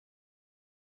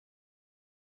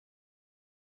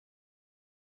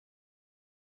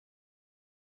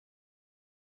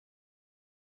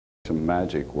some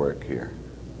magic work here.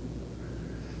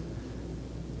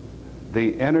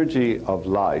 The energy of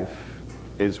life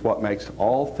is what makes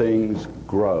all things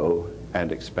grow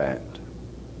and expand.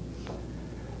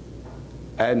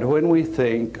 And when we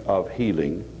think of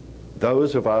healing,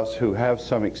 those of us who have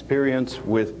some experience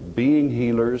with being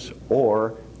healers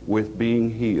or with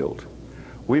being healed,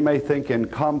 we may think in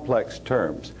complex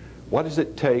terms. What does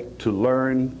it take to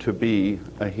learn to be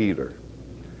a healer?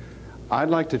 I'd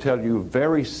like to tell you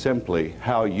very simply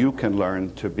how you can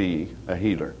learn to be a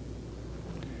healer.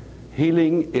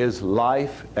 Healing is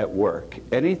life at work.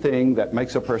 Anything that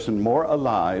makes a person more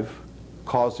alive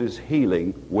causes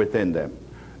healing within them.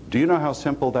 Do you know how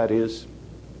simple that is?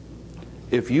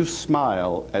 If you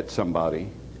smile at somebody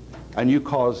and you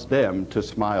cause them to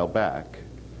smile back,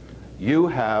 you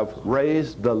have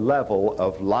raised the level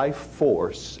of life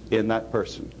force in that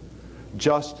person.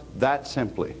 Just that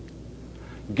simply.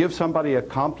 Give somebody a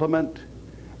compliment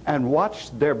and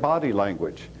watch their body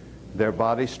language. Their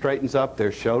body straightens up,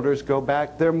 their shoulders go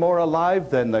back. They're more alive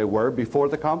than they were before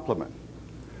the compliment.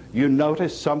 You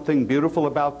notice something beautiful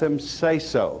about them, say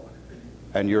so,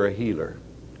 and you're a healer.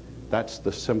 That's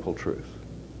the simple truth.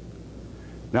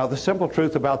 Now, the simple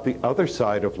truth about the other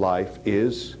side of life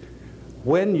is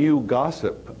when you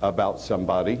gossip about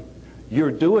somebody,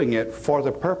 you're doing it for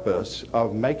the purpose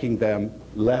of making them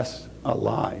less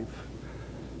alive.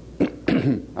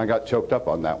 I got choked up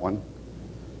on that one.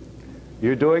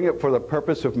 You're doing it for the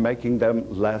purpose of making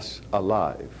them less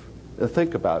alive. Now,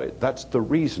 think about it. That's the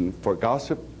reason for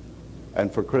gossip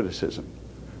and for criticism.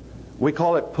 We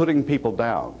call it putting people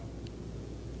down.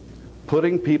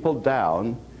 Putting people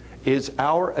down is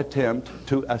our attempt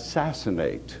to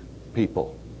assassinate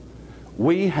people.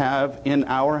 We have in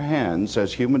our hands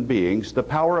as human beings the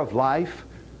power of life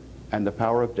and the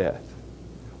power of death.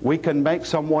 We can make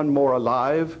someone more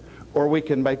alive or we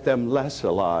can make them less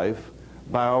alive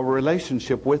by our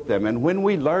relationship with them. And when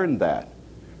we learn that,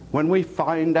 when we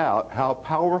find out how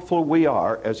powerful we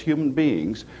are as human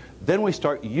beings, then we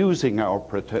start using our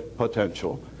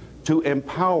potential to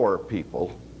empower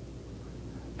people.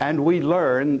 And we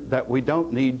learn that we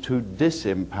don't need to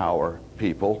disempower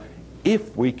people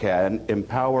if we can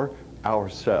empower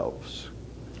ourselves.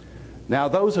 Now,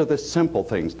 those are the simple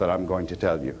things that I'm going to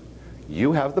tell you.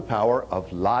 You have the power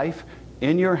of life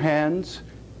in your hands,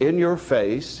 in your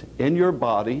face, in your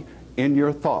body, in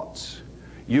your thoughts.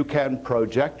 You can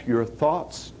project your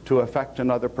thoughts to affect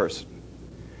another person.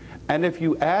 And if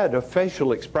you add a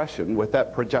facial expression with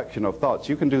that projection of thoughts,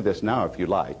 you can do this now if you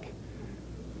like.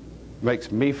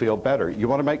 Makes me feel better. You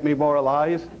want to make me more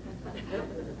alive?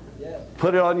 Yes.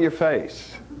 Put it on your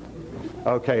face.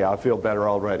 Okay, I feel better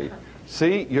already.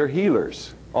 See, you're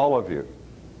healers, all of you.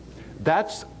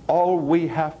 That's all we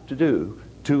have to do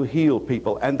to heal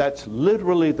people, and that's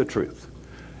literally the truth.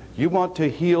 You want to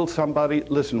heal somebody,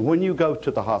 listen, when you go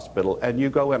to the hospital and you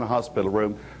go in a hospital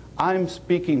room, I'm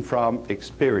speaking from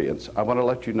experience. I want to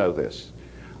let you know this.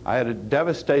 I had a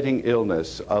devastating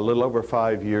illness a little over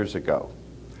 5 years ago.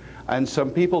 And some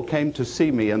people came to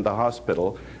see me in the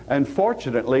hospital, and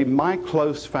fortunately my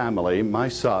close family, my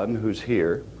son who's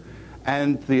here,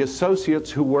 and the associates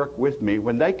who work with me,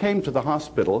 when they came to the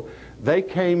hospital, they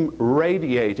came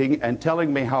radiating and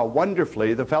telling me how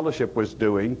wonderfully the fellowship was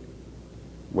doing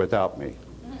without me.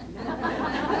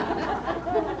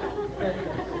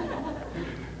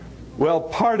 Well,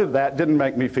 part of that didn't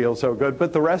make me feel so good,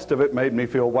 but the rest of it made me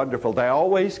feel wonderful. They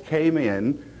always came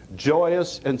in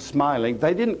joyous and smiling.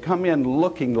 They didn't come in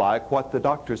looking like what the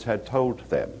doctors had told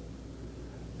them.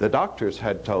 The doctors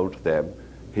had told them,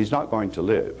 he's not going to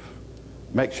live.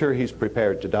 Make sure he's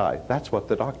prepared to die. That's what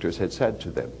the doctors had said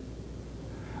to them.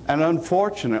 And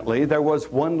unfortunately, there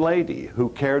was one lady who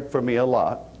cared for me a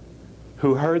lot,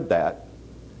 who heard that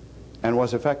and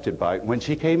was affected by it. When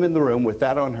she came in the room with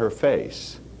that on her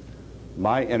face,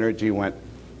 my energy went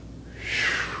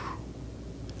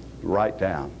right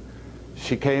down.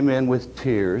 She came in with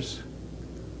tears.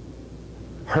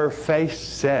 Her face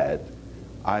said,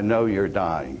 I know you're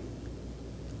dying.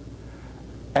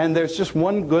 And there's just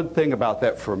one good thing about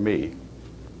that for me.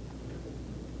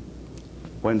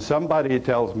 When somebody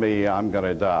tells me I'm going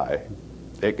to die,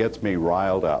 it gets me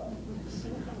riled up.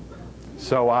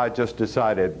 So I just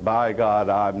decided, by God,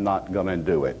 I'm not going to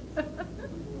do it.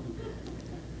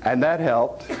 And that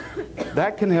helped.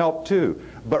 That can help too.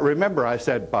 But remember, I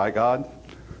said, by God.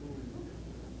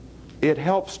 It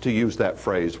helps to use that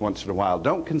phrase once in a while.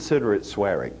 Don't consider it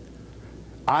swearing.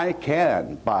 I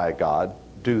can, by God,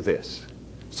 do this.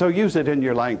 So use it in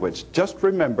your language. Just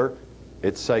remember,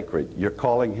 it's sacred. You're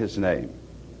calling his name.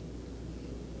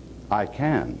 I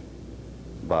can,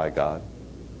 by God,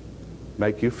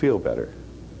 make you feel better.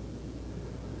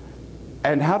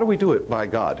 And how do we do it? By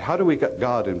God. How do we get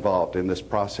God involved in this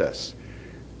process?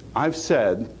 I've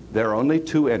said there are only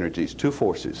two energies, two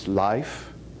forces,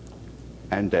 life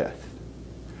and death.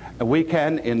 And we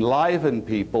can enliven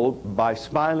people by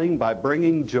smiling, by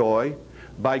bringing joy,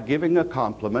 by giving a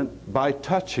compliment, by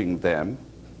touching them.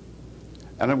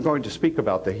 And I'm going to speak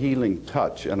about the healing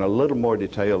touch in a little more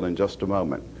detail in just a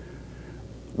moment.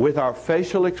 With our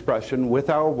facial expression, with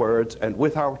our words, and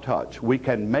with our touch, we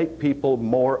can make people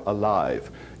more alive.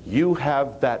 You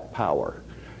have that power.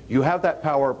 You have that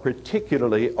power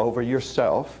particularly over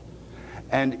yourself.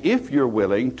 And if you're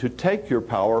willing to take your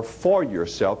power for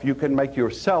yourself, you can make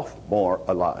yourself more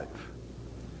alive.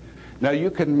 Now,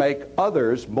 you can make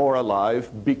others more alive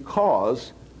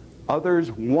because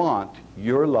others want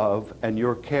your love and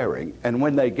your caring. And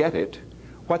when they get it,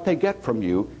 what they get from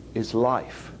you is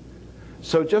life.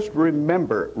 So just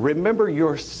remember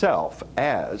yourself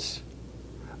as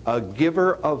a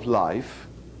giver of life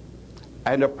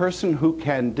and a person who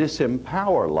can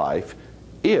disempower life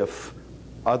if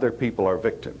other people are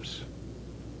victims.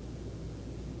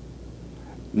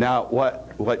 Now,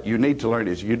 what you need to learn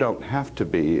is you don't have to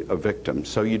be a victim,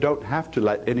 so you don't have to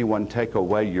let anyone take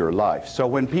away your life. So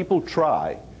when people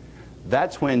try,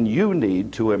 that's when you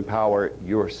need to empower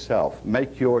yourself,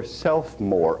 make yourself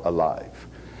more alive.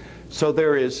 So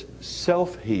there is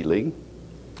self-healing,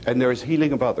 and there is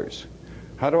healing of others.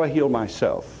 How do I heal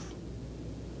myself?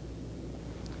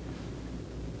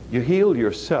 You heal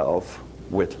yourself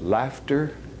with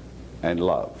laughter and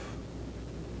love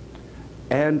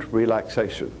and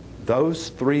relaxation. Those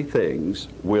three things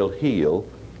will heal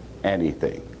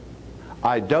anything.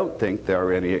 I don't think there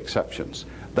are any exceptions.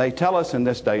 They tell us in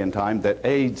this day and time that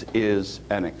AIDS is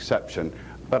an exception,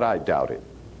 but I doubt it.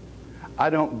 I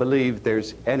don't believe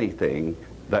there's anything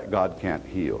that God can't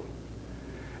heal.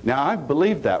 Now, I've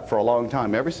believed that for a long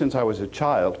time, ever since I was a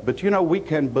child, but you know, we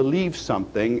can believe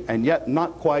something and yet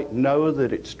not quite know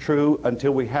that it's true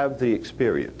until we have the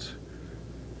experience.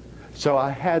 So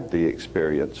I had the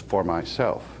experience for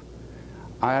myself.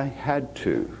 I had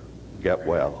to get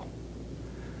well.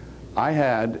 I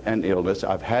had an illness.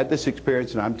 I've had this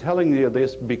experience, and I'm telling you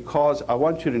this because I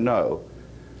want you to know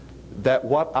that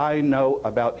what I know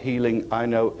about healing, I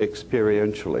know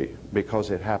experientially because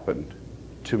it happened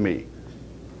to me.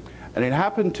 And it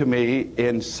happened to me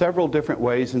in several different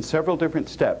ways, in several different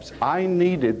steps. I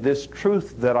needed this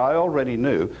truth that I already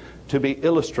knew to be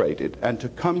illustrated and to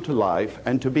come to life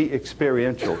and to be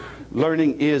experiential.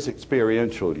 Learning is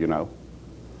experiential, you know.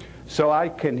 So I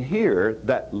can hear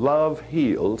that love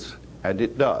heals, and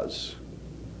it does.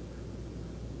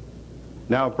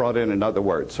 Now I've brought in another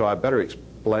word, so I better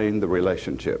explain the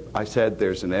relationship. I said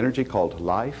there's an energy called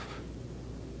life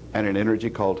and an energy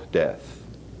called death.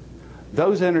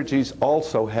 Those energies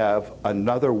also have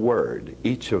another word,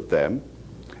 each of them.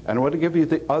 And I want to give you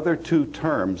the other two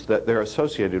terms that they're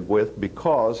associated with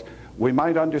because we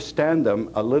might understand them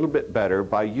a little bit better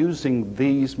by using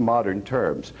these modern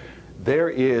terms. There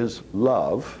is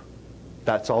love,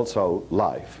 that's also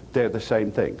life. They're the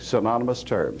same thing, synonymous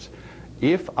terms.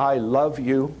 If I love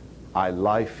you, I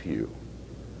life you.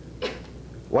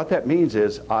 What that means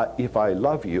is, if I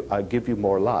love you, I give you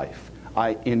more life.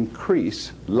 I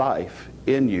increase life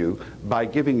in you by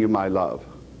giving you my love.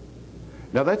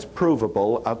 Now that's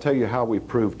provable. I'll tell you how we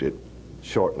proved it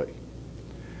shortly.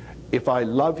 If I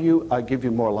love you, I give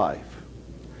you more life.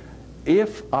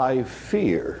 If I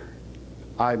fear,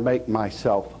 I make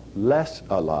myself less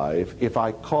alive. If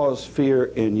I cause fear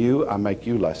in you, I make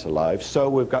you less alive. So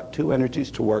we've got two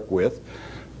energies to work with.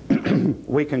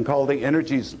 We can call the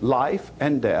energies life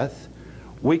and death.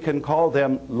 We can call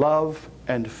them love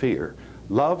and fear.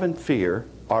 Love and fear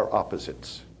are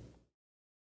opposites.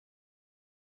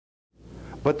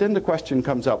 But then the question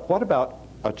comes up, what about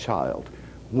a child?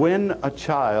 When a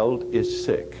child is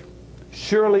sick,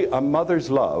 surely a mother's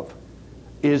love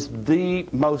is the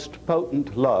most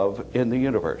potent love in the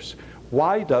universe.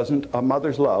 Why doesn't a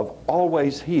mother's love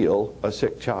always heal a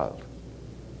sick child?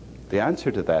 The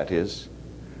answer to that is,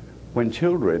 when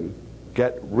children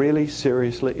get really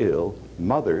seriously ill,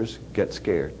 mothers get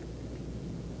scared.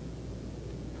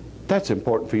 That's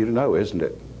important for you to know, isn't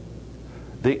it?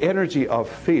 The energy of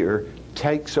fear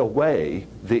takes away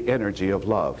the energy of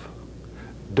love.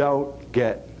 Don't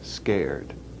get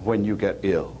scared when you get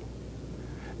ill.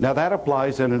 Now that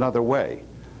applies in another way.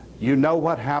 You know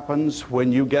what happens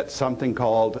when you get something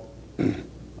called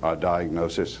a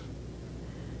diagnosis?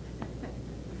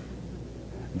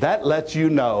 That lets you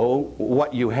know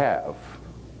what you have.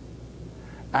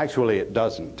 Actually, it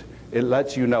doesn't. It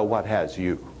lets you know what has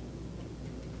you.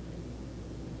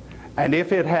 And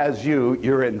if it has you,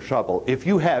 you're in trouble. If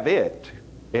you have it,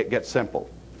 it gets simple.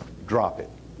 Drop it.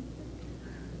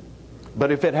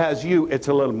 But if it has you, it's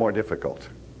a little more difficult.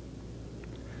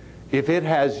 If it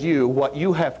has you, what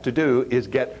you have to do is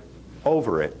get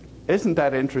over it. Isn't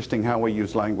that interesting how we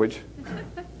use language?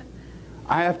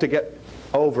 I have to get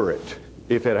over it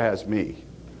if it has me.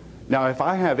 Now, if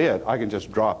I have it, I can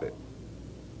just drop it.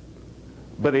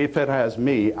 But if it has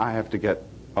me, I have to get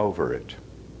over it.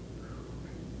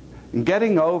 And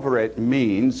getting over it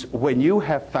means when you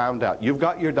have found out, you've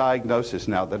got your diagnosis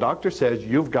now. The doctor says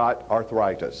you've got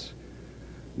arthritis.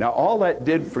 Now, all that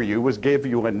did for you was give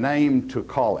you a name to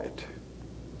call it.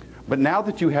 But now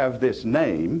that you have this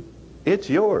name, it's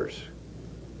yours.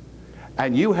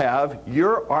 And you have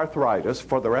your arthritis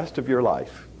for the rest of your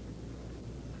life.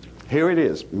 Here it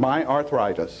is, my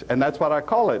arthritis. And that's what I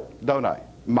call it, don't I?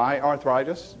 My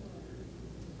arthritis.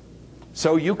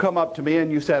 So you come up to me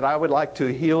and you said, I would like you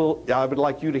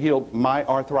to heal my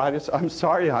arthritis. I'm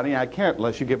sorry, honey, I can't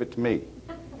unless you give it to me.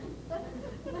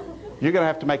 You're going to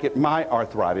have to make it my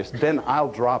arthritis, then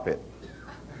I'll drop it.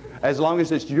 As long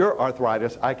as it's your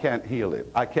arthritis, I can't heal it.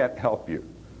 I can't help you.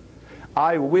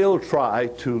 I will try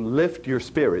to lift your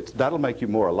spirits. That'll make you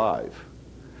more alive.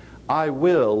 I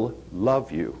will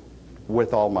love you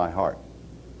with all my heart.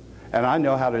 And I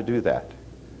know how to do that.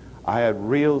 I had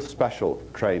real special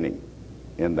training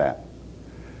in that.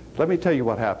 Let me tell you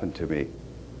what happened to me.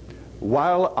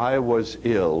 While I was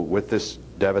ill with this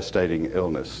devastating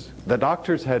illness, the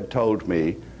doctors had told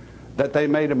me that they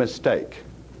made a mistake.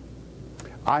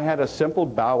 I had a simple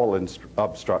bowel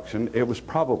obstruction. It was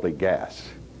probably gas,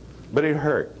 but it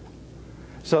hurt.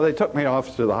 So they took me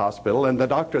off to the hospital, and the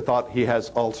doctor thought he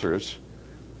has ulcers.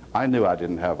 I knew I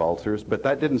didn't have ulcers, but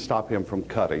that didn't stop him from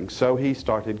cutting. So he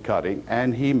started cutting,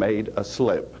 and he made a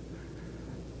slip,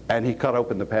 and he cut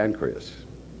open the pancreas.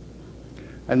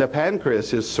 And the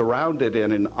pancreas is surrounded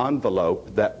in an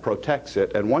envelope that protects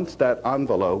it, and once that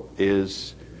envelope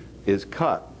is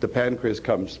cut, the pancreas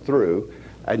comes through,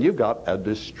 and you've got a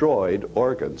destroyed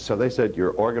organ. So they said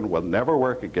your organ will never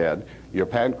work again. Your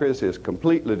pancreas is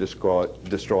completely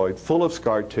destroyed, full of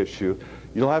scar tissue.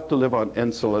 You'll have to live on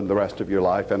insulin the rest of your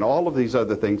life, and all of these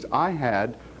other things. I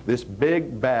had this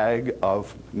big bag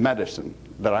of medicine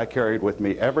that I carried with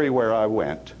me everywhere I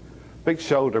went. Big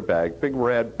shoulder bag, big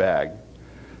red bag.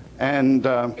 And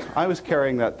I was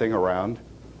carrying that thing around,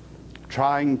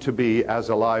 trying to be as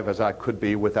alive as I could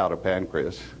be without a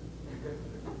pancreas.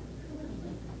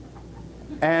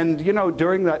 And, you know,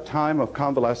 during that time of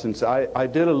convalescence, I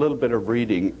did a little bit of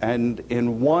reading, and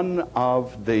in one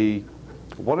of the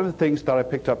things that I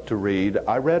picked up to read,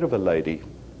 I read of a lady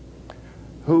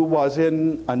who was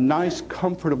in a nice,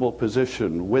 comfortable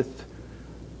position with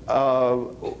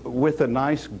a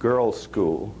nice girls'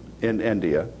 school in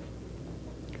India.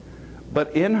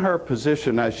 But in her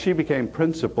position, as she became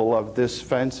principal of this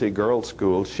fancy girls'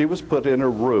 school, she was put in a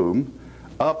room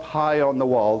up high on the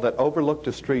wall that overlooked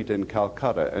a street in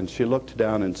Calcutta, and she looked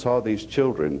down and saw these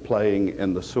children playing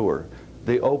in the sewer,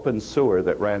 the open sewer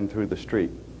that ran through the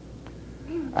street.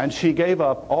 And she gave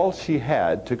up all she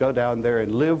had to go down there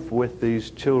and live with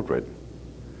these children.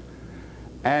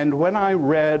 And when I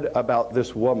read about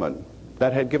this woman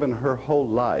that had given her whole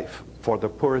life for the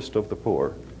poorest of the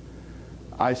poor,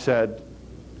 I said,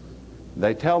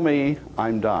 they tell me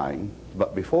I'm dying,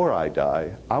 but before I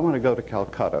die, I want to go to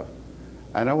Calcutta,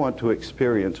 and I want to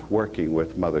experience working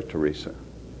with Mother Teresa.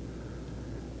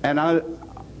 And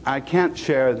I can't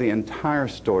share the entire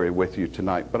story with you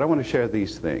tonight, but I want to share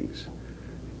these things.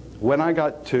 When I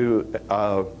got to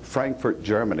Frankfurt,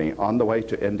 Germany, on the way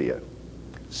to India,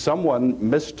 someone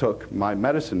mistook my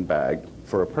medicine bag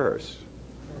for a purse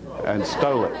and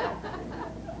stole it.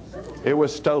 It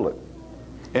was stolen.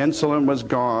 Insulin was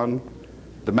gone,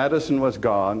 the medicine was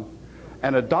gone,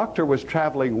 and a doctor was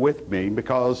traveling with me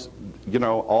because, you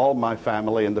know, all my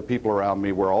family and the people around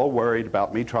me were all worried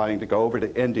about me trying to go over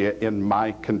to India in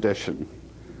my condition.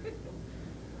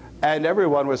 And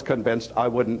everyone was convinced I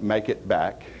wouldn't make it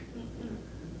back.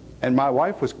 And my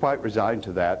wife was quite resigned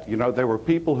to that. You know, there were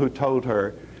people who told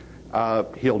her,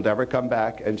 he'll never come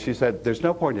back. And she said, there's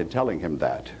no point in telling him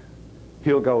that.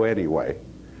 He'll go anyway.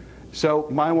 So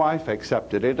my wife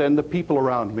accepted it, and the people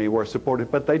around me were supportive,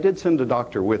 but they did send a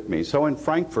doctor with me. So in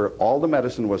Frankfurt, all the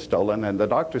medicine was stolen, and the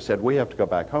doctor said, we have to go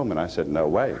back home. And I said, no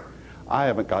way. I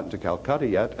haven't gotten to Calcutta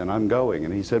yet, and I'm going.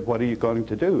 And he said, what are you going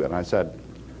to do? And I said,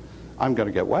 I'm going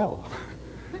to get well.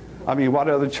 I mean, what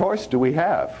other choice do we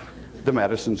have? The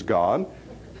medicine's gone.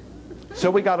 So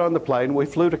we got on the plane, we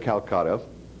flew to Calcutta,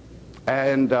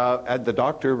 and the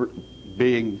doctor,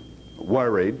 being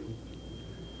worried,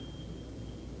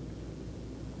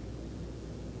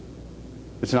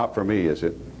 it's not for me, is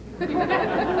it?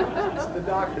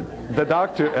 The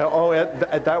doctor,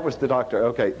 that was the doctor.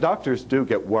 Okay, doctors do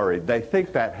get worried. They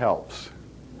think that helps.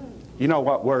 You know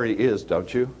what worry is,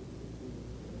 don't you?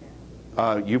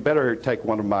 You better take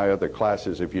one of my other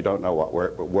classes if you don't know what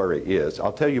worry is.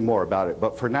 I'll tell you more about it,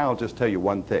 but for now I'll just tell you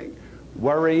one thing.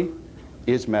 Worry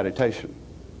is meditation.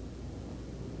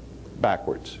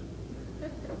 Backwards.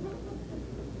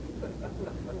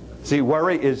 See,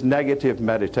 worry is negative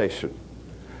meditation.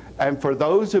 And for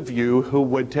those of you who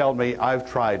would tell me, I've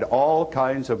tried all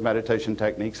kinds of meditation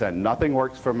techniques and nothing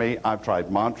works for me, I've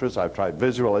tried mantras, I've tried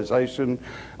visualization,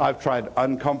 I've tried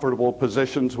uncomfortable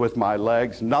positions with my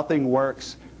legs, nothing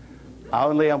works, I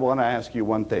want to ask you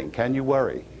one thing. Can you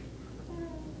worry?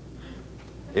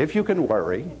 If you can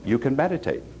worry, you can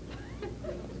meditate.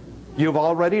 You've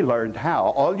already learned how.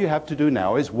 All you have to do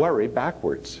now is worry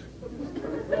backwards.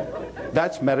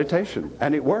 That's meditation,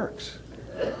 and it works.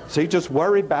 See, just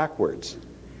worry backwards.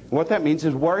 What that means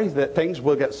is worry that things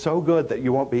will get so good that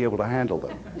you won't be able to handle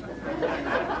them.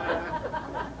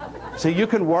 See, you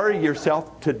can worry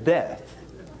yourself to death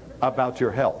about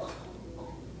your health.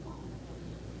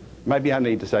 Maybe I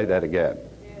need to say that again.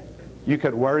 You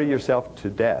can worry yourself to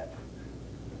death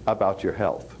about your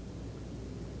health.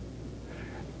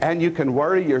 And you can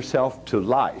worry yourself to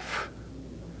life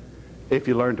if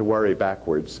you learn to worry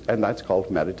backwards, and that's called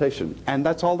meditation. And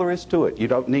that's all there is to it. You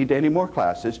don't need any more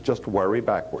classes, just worry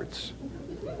backwards.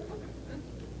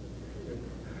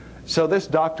 So this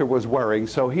doctor was worrying,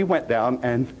 so he went down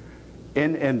and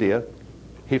in India,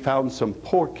 he found some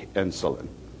pork insulin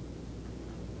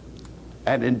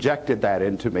and injected that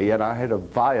into me, and I had a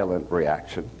violent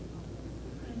reaction.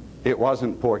 It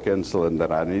wasn't pork insulin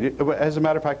that I needed. As a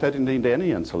matter of fact, I didn't need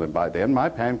any insulin by then. My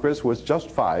pancreas was just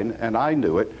fine, and I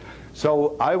knew it.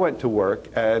 So I went to work,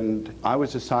 and I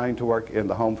was assigned to work in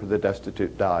the Home for the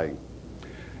Destitute Dying.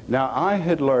 Now, I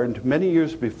had learned many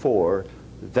years before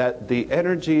that the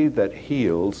energy that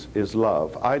heals is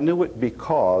love. I knew it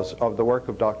because of the work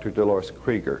of Dr. Dolores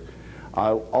Krieger.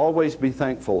 I'll always be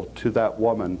thankful to that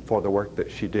woman for the work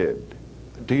that she did.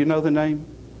 Do you know the name?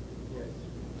 Yes.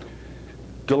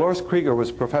 Dolores Krieger was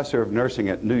professor of nursing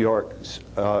at New York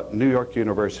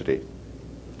University.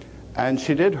 And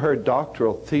she did her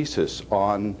doctoral thesis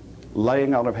on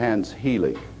laying on of hands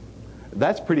healing.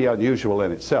 That's pretty unusual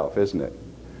in itself, isn't it?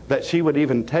 That she would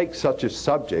even take such a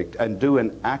subject and do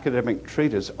an academic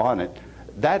treatise on it,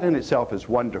 that in itself is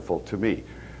wonderful to me.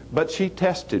 But she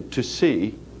tested to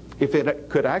see if it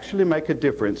could actually make a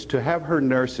difference to have her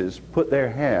nurses put their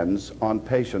hands on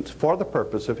patients for the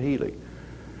purpose of healing.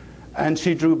 And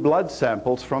she drew blood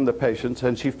samples from the patients,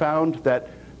 and she found that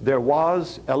there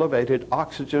was elevated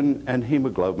oxygen and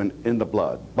hemoglobin in the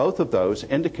blood. Both of those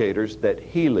indicators that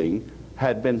healing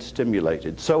had been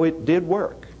stimulated. So it did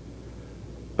work,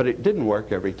 but it didn't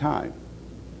work every time.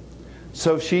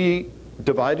 So she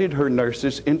divided her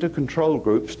nurses into control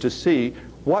groups to see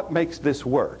what makes this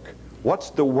work.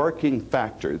 What's the working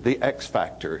factor, the X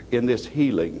factor in this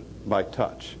healing by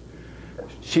touch?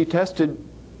 She tested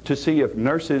to see if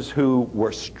nurses who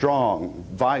were strong,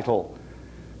 vital,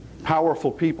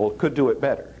 powerful people could do it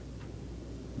better.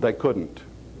 They couldn't.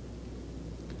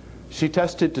 She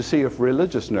tested to see if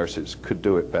religious nurses could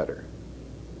do it better.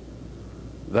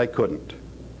 They couldn't,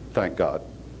 thank God.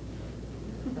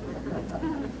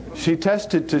 She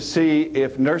tested to see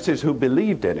if nurses who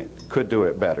believed in it could do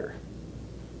it better.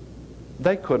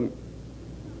 They couldn't.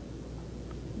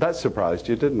 That surprised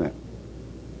you, didn't it?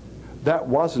 That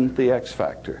wasn't the X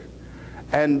factor.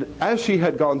 And as she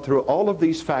had gone through all of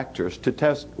these factors to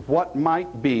test what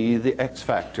might be the X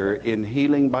factor in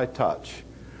healing by touch,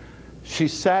 she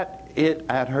sat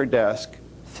at her desk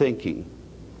thinking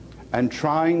and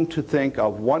trying to think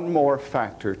of one more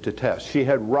factor to test. She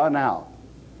had run out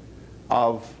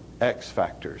of X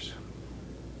factors.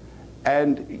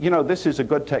 And, you know, this is a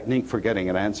good technique for getting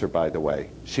an answer, by the way.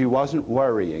 She wasn't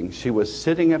worrying. She was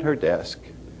sitting at her desk,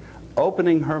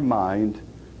 opening her mind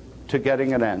to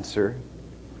getting an answer.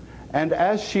 And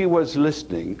as she was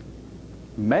listening,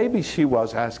 maybe she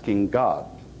was asking God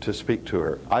to speak to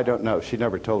her. I don't know. She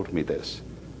never told me this.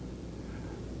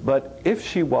 But if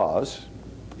she was,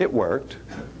 it worked.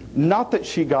 Not that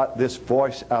she got this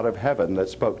voice out of heaven that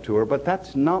spoke to her, but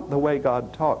that's not the way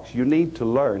God talks. You need to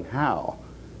learn how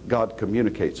God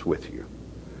communicates with you.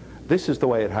 This is the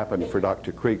way it happened for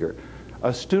Dr. Krieger.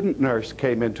 A student nurse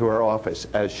came into her office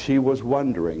as she was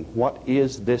wondering, what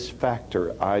is this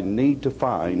factor? I need to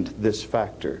find this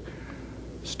factor.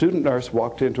 Student nurse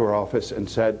walked into her office and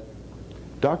said,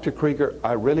 Dr. Krieger,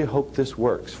 I really hope this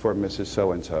works for Mrs.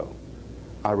 So-and-so.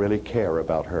 I really care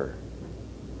about her.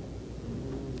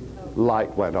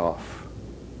 Light went off.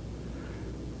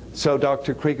 So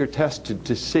Dr. Krieger tested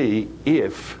to see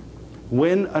if,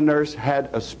 when a nurse had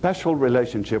a special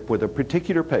relationship with a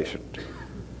particular patient,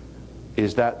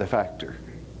 is that the factor?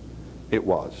 It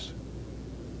was.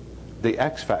 The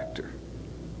X factor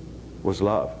was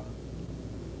love.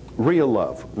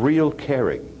 Real real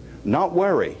caring, not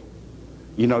worry.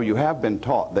 You know, you have been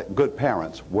taught that good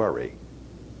parents worry.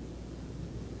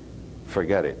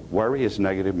 Forget it. Worry is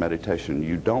negative meditation.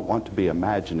 You don't want to be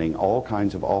imagining all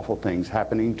kinds of awful things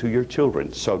happening to your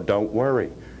children, so don't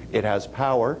worry. It has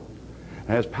power, and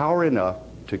has power enough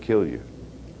to kill you.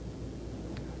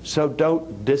 So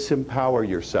don't disempower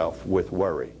yourself with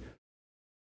worry.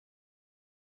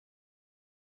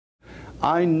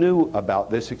 I knew about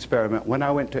this experiment when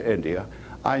I went to India.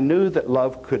 I knew that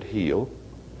love could heal,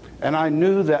 and I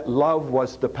knew that love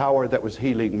was the power that was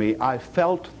healing me. I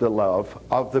felt the love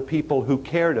of the people who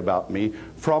cared about me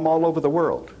from all over the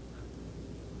world.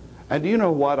 And do you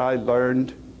know what I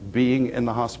learned being in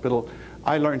the hospital?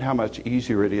 I learned how much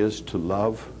easier it is to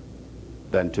love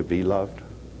than to be loved.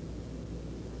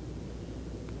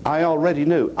 I already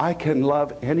knew I can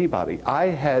love anybody. I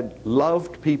had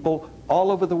loved people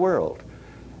all over the world.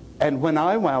 And when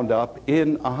I wound up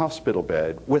in a hospital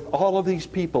bed with all of these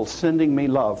people sending me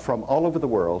love from all over the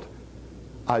world,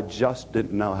 I just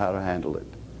didn't know how to handle it.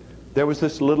 There was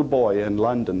this little boy in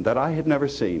London that I had never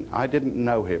seen. I didn't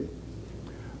know him.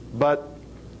 But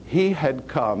he had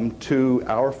come to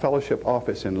our fellowship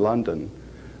office in London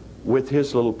with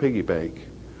his little piggy bank.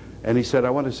 And he said,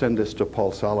 I want to send this to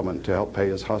Paul Solomon to help pay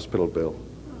his hospital bill.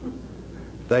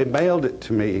 They mailed it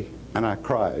to me, and I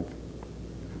cried,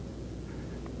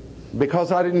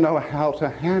 because I didn't know how to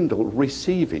handle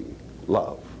receiving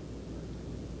love.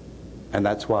 And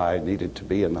that's why I needed to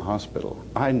be in the hospital.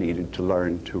 I needed to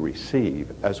learn to receive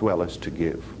as well as to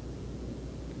give.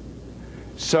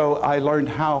 So I learned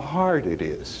how hard it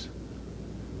is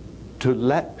to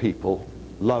let people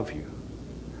love you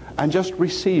and just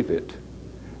receive it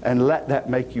and let that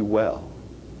make you well.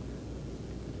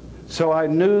 So I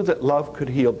knew that love could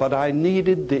heal, but I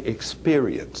needed the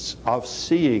experience of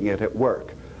seeing it at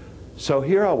work. So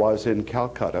here I was in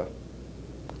Calcutta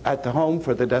at the home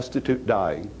for the destitute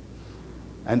dying.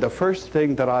 And the first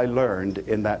thing that I learned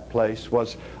in that place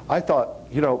was, I thought,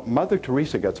 you know, Mother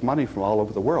Teresa gets money from all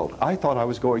over the world. I thought I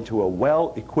was going to a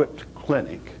well-equipped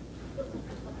clinic.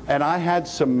 And I had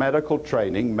some medical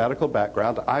training, medical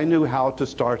background. I knew how to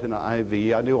start an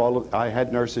IV. I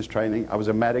had nurses training. I was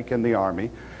a medic in the Army.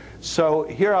 So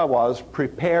here I was,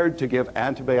 prepared to give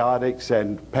antibiotics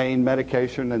and pain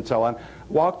medication and so on.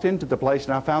 Walked into the place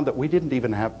and I found that we didn't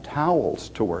even have towels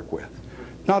to work with.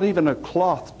 Not even a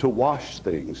cloth to wash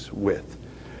things with.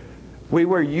 We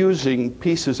were using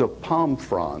pieces of palm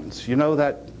fronds, you know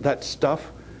that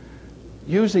stuff?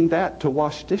 Using that to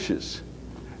wash dishes.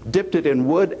 Dipped it in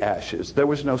wood ashes. There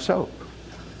was no soap.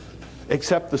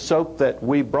 Except the soap that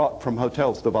we brought from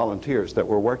hotels. The volunteers that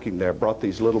were working there brought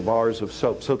these little bars of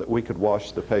soap so that we could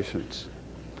wash the patients.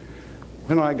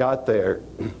 When I got there,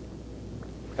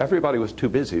 everybody was too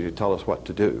busy to tell us what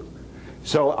to do.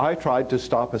 So I tried to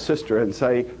stop a sister and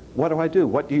say, what do I do?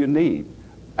 What do you need?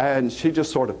 And she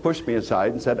just sort of pushed me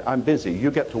aside and said, I'm busy.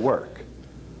 You get to work.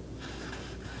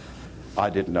 I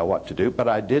didn't know what to do, but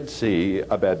I did see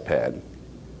a bedpan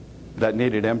that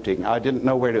needed emptying. I didn't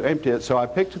know where to empty it, so I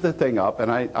picked the thing up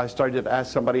and I started to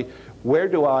ask somebody, where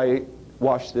do I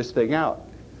wash this thing out?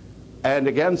 And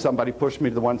again, somebody pushed me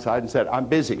to the one side and said, I'm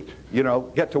busy. You know,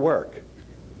 get to work.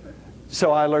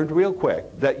 So I learned real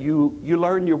quick that you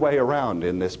learn your way around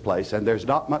in this place, and there's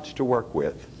not much to work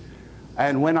with.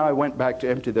 And when I went back to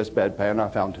empty this bedpan, I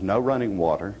found no running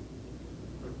water,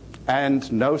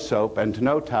 and no soap, and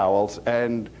no towels,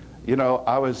 and you know,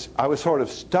 I was sort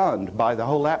of stunned by the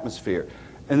whole atmosphere.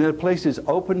 And the place is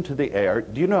open to the air.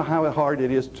 Do you know how hard it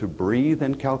is to breathe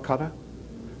in Calcutta?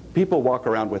 People walk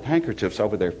around with handkerchiefs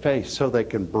over their face so they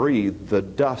can breathe the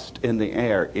dust in the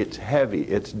air. It's heavy,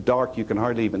 it's dark, you can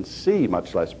hardly even see,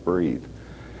 much less breathe.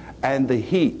 And the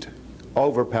heat,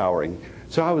 overpowering.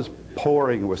 So I was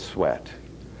pouring with sweat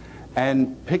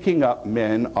and picking up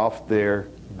men off their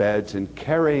beds and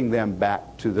carrying them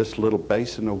back to this little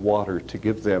basin of water to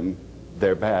give them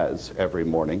their baths every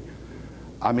morning.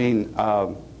 I mean,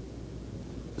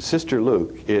 Sister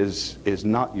Luke is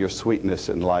not your sweetness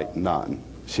and light nun.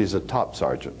 She's a top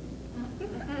sergeant.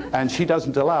 And she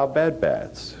doesn't allow bed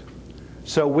baths.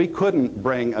 So we couldn't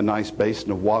bring a nice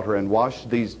basin of water and wash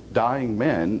these dying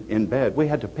men in bed. We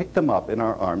had to pick them up in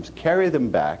our arms, carry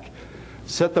them back,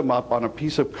 set them up on a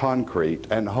piece of concrete,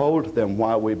 and hold them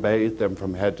while we bathed them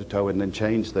from head to toe and then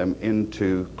change them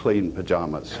into clean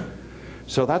pajamas.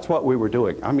 So that's what we were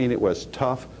doing. I mean, it was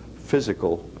tough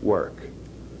physical work.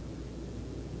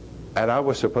 and I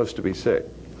was supposed to be sick.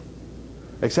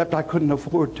 Except I couldn't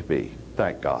afford to be,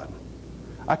 thank God.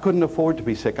 I couldn't afford to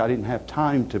be sick. I didn't have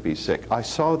time to be sick. I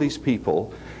saw these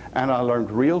people, and I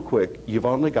learned real quick, you've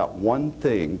only got one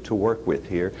thing to work with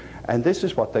here. And this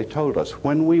is what they told us.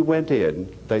 When we went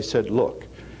in, they said, look,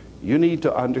 you need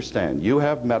to understand, you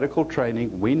have medical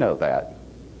training, we know that.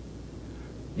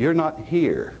 You're not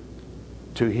here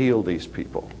to heal these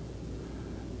people.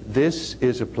 This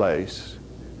is a place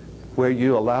where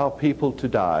you allow people to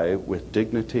die with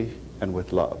dignity and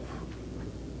with love.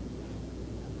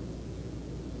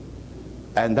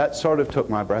 And that sort of took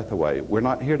my breath away. We're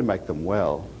not here to make them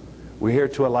well. We're here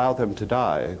to allow them to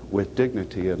die with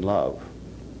dignity and love.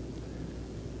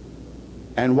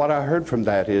 And what I heard from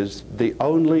that is the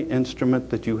only instrument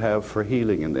that you have for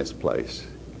healing in this place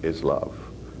is love.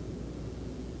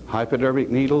 Hypodermic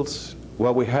needles.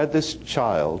 Well, we had this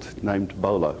child named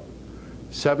Bola,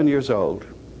 7 years old.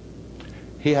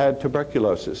 He had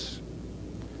tuberculosis,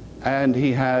 and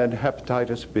he had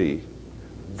hepatitis B,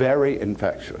 very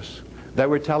infectious. They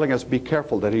were telling us, be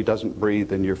careful that he doesn't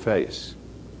breathe in your face.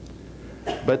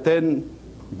 But then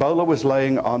Bola was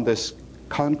laying on this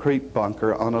concrete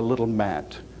bunker on a little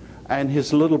mat, and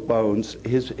his little bones,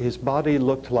 his body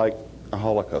looked like a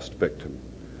Holocaust victim,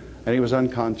 and he was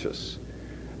unconscious.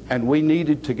 And we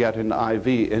needed to get an IV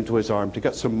into his arm to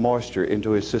get some moisture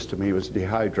into his system. He was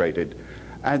dehydrated.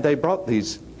 And they brought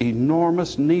these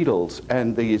enormous needles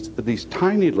and these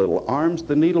tiny little arms.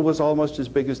 The needle was almost as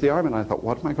big as the arm, and I thought,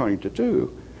 what am I going to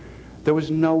do? There was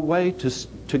no way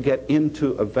to get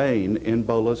into a vein in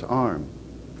Bola's arm.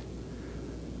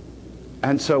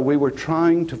 And so we were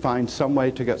trying to find some way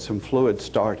to get some fluid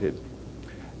started.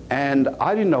 And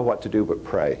I didn't know what to do but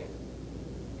pray.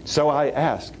 So I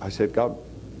asked, I said, God,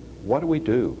 what do we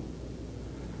do?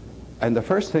 And the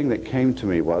first thing that came to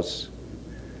me was,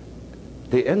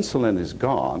 the insulin is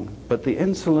gone, but the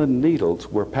insulin needles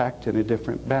were packed in a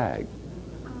different bag.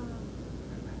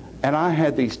 And I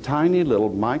had these tiny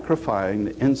little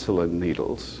microfine insulin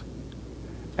needles.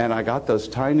 And I got those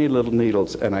tiny little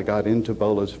needles and I got into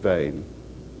Bola's vein.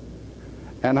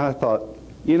 And I thought,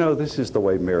 you know, this is the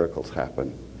way miracles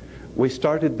happen. We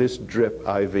started this drip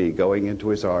IV going into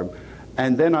his arm,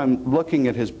 and then I'm looking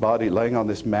at his body laying on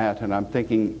this mat, and I'm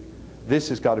thinking, this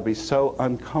has got to be so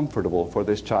uncomfortable for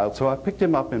this child. So I picked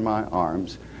him up in my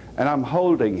arms, and I'm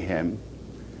holding him.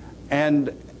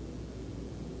 And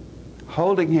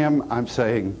holding him, I'm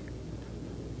saying,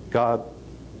 God,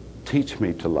 teach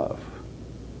me to love.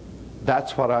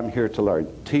 That's what I'm here to learn.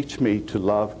 Teach me to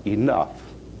love enough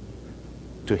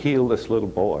to heal this little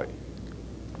boy.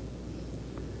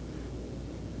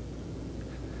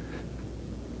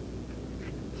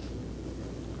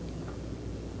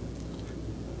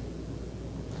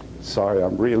 Sorry,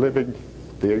 I'm reliving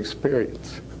the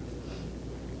experience.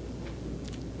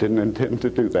 Didn't intend to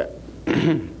do that.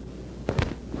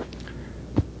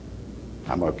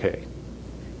 I'm okay.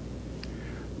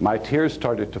 My tears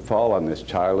started to fall on this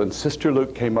child, and Sister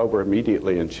Luke came over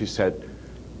immediately and she said,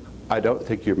 I don't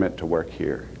think you're meant to work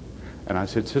here. And I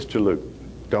said, Sister Luke,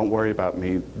 don't worry about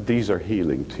me. These are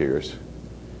healing tears.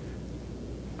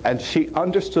 And she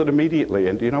understood immediately,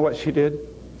 and do you know what she did?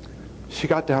 She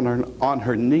got down on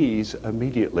her knees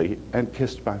immediately and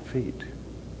kissed my feet.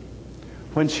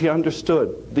 When she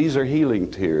understood these are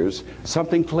healing tears,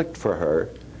 something clicked for her,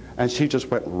 and she just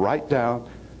went right down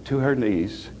to her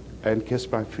knees and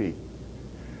kissed my feet.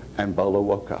 And Bola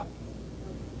woke up.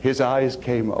 His eyes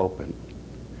came open.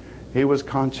 He was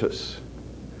conscious.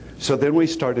 So then we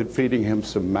started feeding him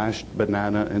some mashed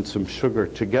banana and some sugar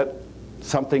to get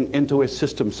something into his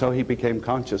system so he became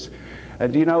conscious.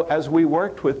 And you know, as we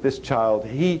worked with this child,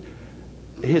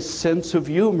 his sense of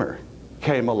humor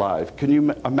came alive. Can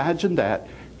you imagine that?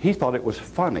 He thought it was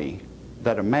funny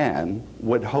that a man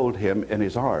would hold him in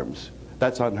his arms.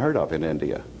 That's unheard of in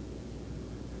India.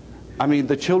 I mean,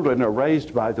 the children are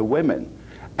raised by the women.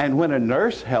 And when a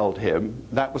nurse held him,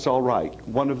 that was all right,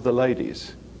 one of the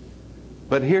ladies.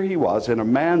 But here he was in a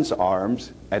man's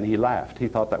arms, and he laughed. He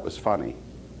thought that was funny.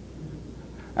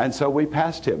 And so we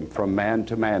passed him from man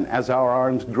to man. As our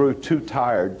arms grew too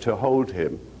tired to hold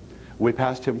him, we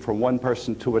passed him from one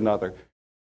person to another.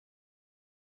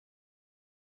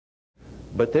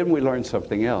 But then we learned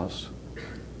something else.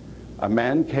 A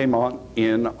man came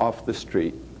in off the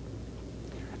street.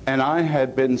 And I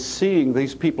had been seeing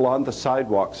these people on the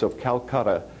sidewalks of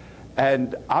Calcutta,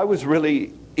 and I was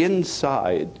really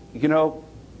inside. You know,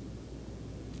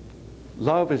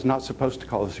 love is not supposed to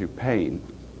cause you pain,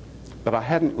 but I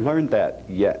hadn't learned that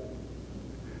yet.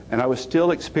 And I was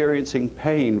still experiencing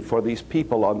pain for these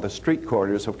people on the street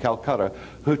corners of Calcutta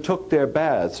who took their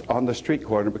baths on the street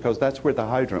corner because that's where the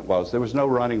hydrant was. There was no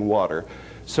running water.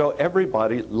 So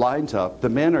everybody lines up. The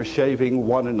men are shaving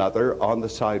one another on the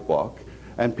sidewalk,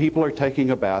 and people are taking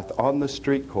a bath on the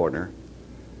street corner.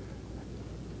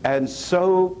 And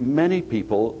so many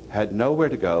people had nowhere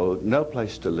to go, no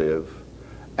place to live,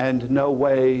 and no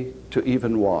way to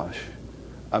even wash.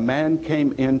 A man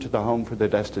came into the home for the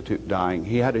destitute dying.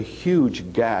 He had a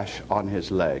huge gash on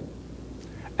his leg,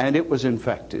 and it was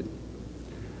infected.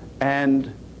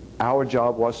 And our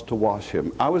job was to wash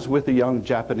him. I was with a young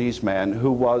Japanese man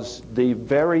who was he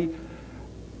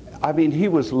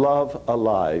was love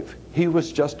alive. He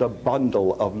was just a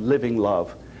bundle of living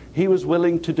love. He was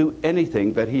willing to do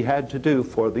anything that he had to do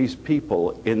for these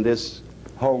people in this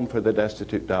home for the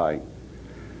destitute dying.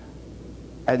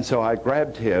 And so I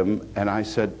grabbed him and I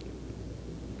said,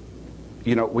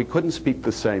 you know, we couldn't speak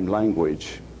the same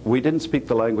language. We didn't speak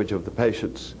the language of the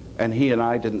patients, and he and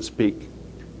I didn't speak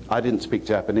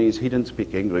Japanese, he didn't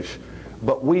speak English,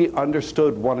 but we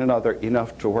understood one another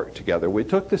enough to work together. We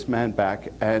took this man back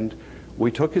and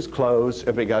we took his clothes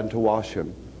and began to wash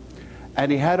him.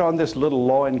 And he had on this little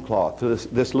loincloth,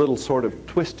 this little sort of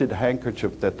twisted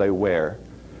handkerchief that they wear,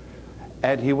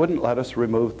 and he wouldn't let us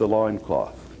remove the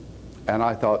loincloth. And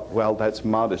I thought, well, that's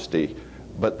modesty,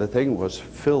 but the thing was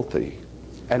filthy.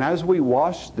 And as we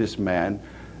washed this man,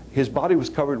 his body was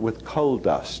covered with coal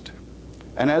dust.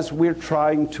 And as we're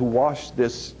trying to wash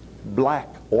this black,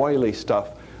 oily stuff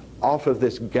off of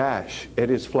this gash in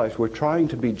his flesh, we're trying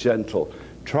to be gentle,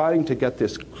 trying to get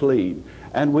this clean.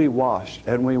 And we washed,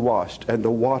 and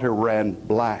the water ran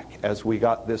black as we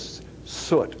got this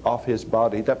soot off his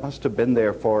body that must have been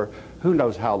there for who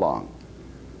knows how long.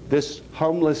 This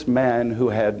homeless man who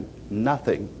had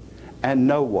nothing and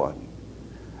no one.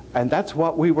 And that's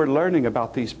what we were learning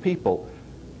about these people.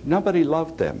 Nobody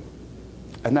loved them.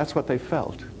 And that's what they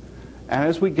felt. And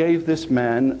as we gave this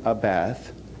man a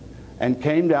bath and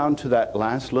came down to that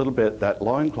last little bit, that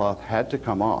loincloth had to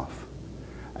come off.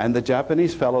 And the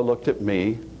Japanese fellow looked at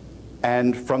me,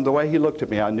 and from the way he looked at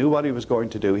me, I knew what he was going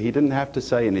to do. He didn't have to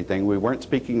say anything. We weren't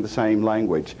speaking the same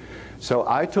language. So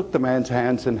I took the man's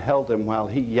hands and held him while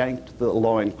he yanked the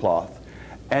loincloth.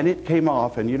 And it came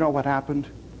off, and you know what happened?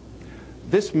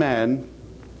 This man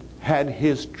had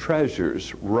his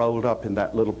treasures rolled up in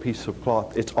that little piece of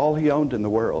cloth. It's all he owned in the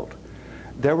world.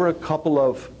 There were a couple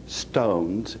of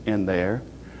stones in there,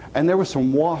 and there were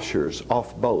some washers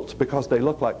off bolts because they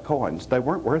looked like coins. They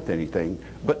weren't worth anything,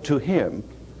 but to him,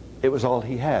 it was all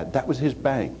he had. That was his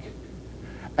bank.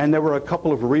 And there were a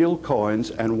couple of real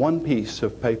coins and one piece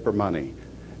of paper money.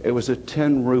 It was a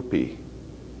 10 rupee.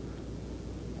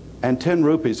 And 10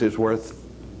 rupees is worth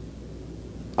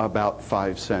about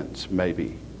 5 cents,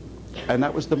 maybe. And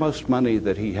that was the most money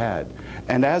that he had.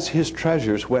 And as his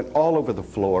treasures went all over the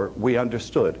floor, we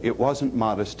understood it wasn't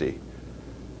modesty.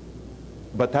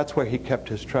 But that's where he kept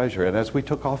his treasure. And as we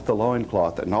took off the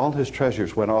loincloth and all his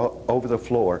treasures went all over the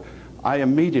floor, I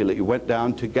immediately went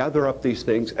down to gather up these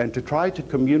things and to try to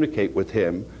communicate with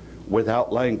him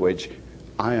without language.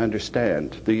 I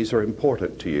understand. These are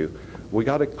important to you. We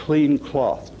got a clean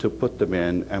cloth to put them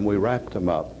in, and we wrapped them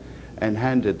up and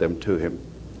handed them to him.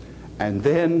 And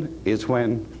then is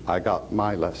when I got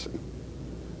my lesson.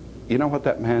 You know what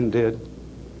that man did?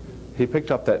 He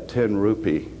picked up that 10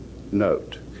 rupee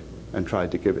note and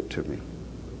tried to give it to me.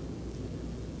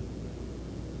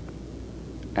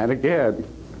 And again,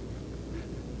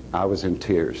 I was in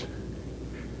tears.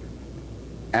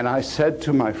 And I said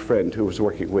to my friend who was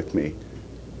working with me,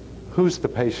 who's the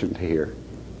patient here?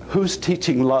 Who's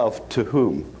teaching love to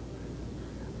whom?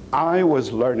 I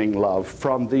was learning love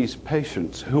from these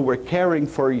patients who were caring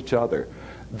for each other.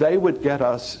 They would get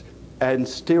us and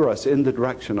steer us in the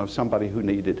direction of somebody who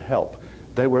needed help.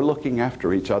 They were looking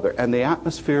after each other. And the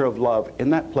atmosphere of love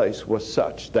in that place was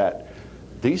such that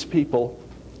these people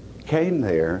came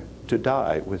there to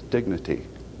die with dignity.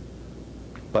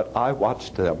 But I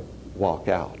watched them walk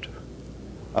out,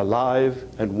 alive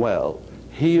and well,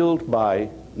 healed by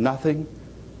nothing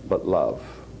but love,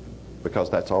 because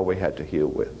that's all we had to heal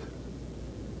with.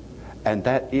 And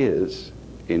that is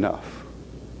enough.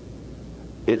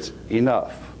 It's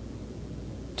enough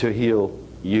to heal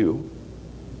you.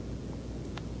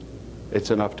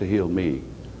 It's enough to heal me.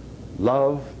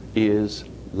 Love is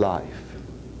life.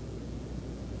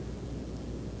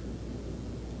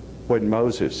 When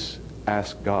Moses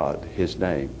asked God his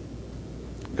name,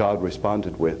 God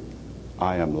responded with,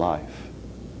 I am life.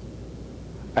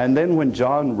 And then when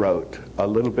John wrote a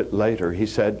little bit later, he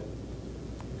said,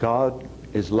 God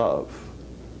is love.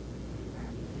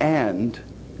 And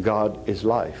God is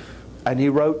life. And he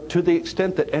wrote, to the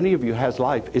extent that any of you has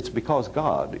life, it's because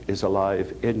God is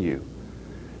alive in you.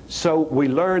 So we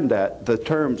learn that the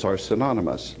terms are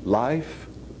synonymous. Life,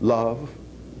 love,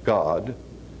 God,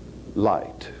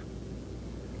 light.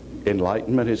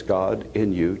 Enlightenment is God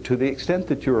in you. To the extent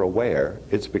that you're aware,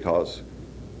 it's because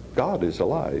God is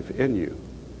alive in you.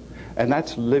 And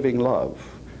that's living love.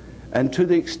 And to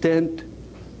the extent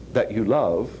that you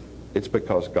love, it's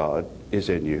because God is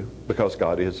in you, because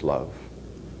God is love.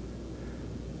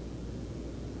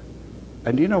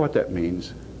 And do you know what that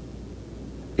means?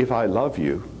 If I love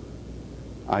you,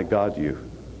 I God you.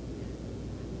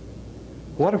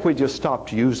 What if we just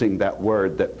stopped using that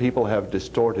word that people have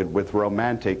distorted with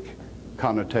romantic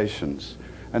connotations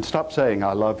and stop saying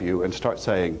I love you and start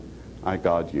saying I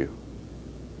God you?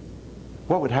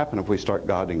 What would happen if we start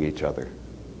godding each other?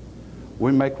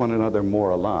 We make one another more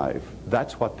alive.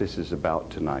 That's what this is about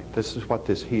tonight. This is what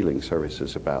this healing service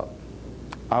is about.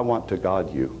 I want to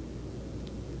God you.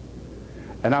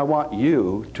 And I want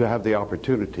you to have the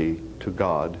opportunity to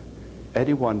God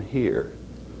anyone here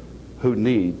who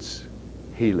needs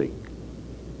healing.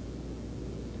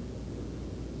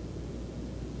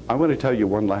 I want to tell you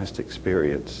one last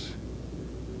experience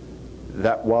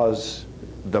that was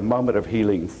the moment of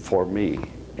healing for me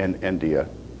in India.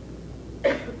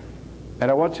 And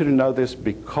I want you to know this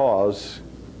because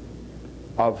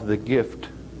of the gift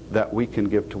that we can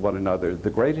give to one another. The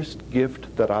greatest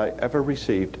gift that I ever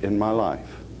received in my life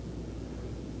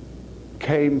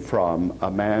came from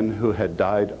a man who had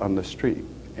died on the street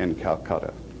in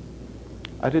Calcutta.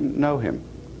 I didn't know him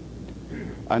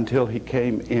until he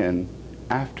came in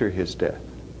after his death.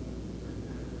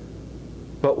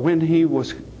 But when he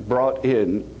was brought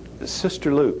in,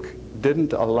 Sister Luke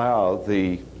didn't allow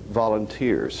the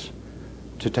volunteers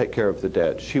to take care of the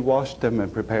dead. She washed them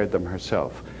and prepared them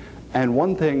herself. And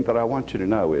one thing that I want you to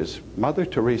know is Mother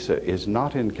Teresa is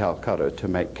not in Calcutta to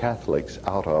make Catholics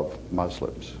out of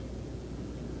Muslims.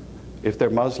 If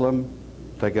they're Muslim,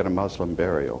 they get a Muslim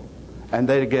burial. And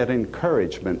they get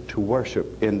encouragement to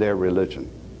worship in their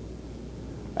religion.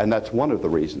 And that's one of the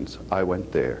reasons I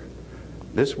went there.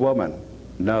 This woman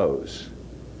knows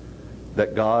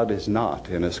that God is not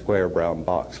in a square brown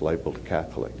box labeled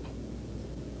Catholic.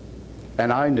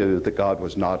 And I knew that God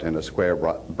was not in a square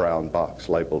brown box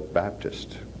labeled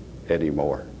Baptist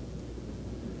anymore.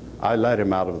 I let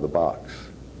him out of the box.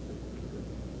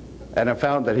 And I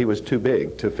found that he was too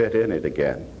big to fit in it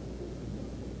again.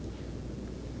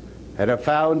 And I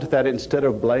found that instead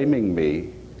of blaming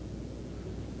me,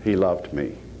 he loved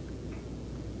me.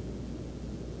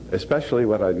 Especially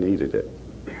when I needed it.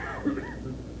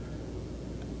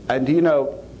 And you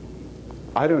know,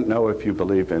 I don't know if you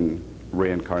believe in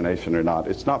reincarnation or not.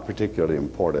 It's not particularly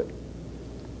important.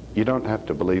 You don't have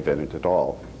to believe in it at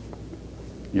all.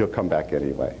 You'll come back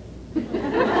anyway.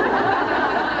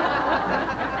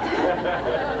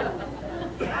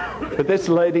 But this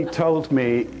lady told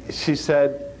me, she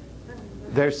said,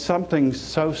 there's something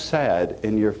so sad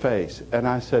in your face. And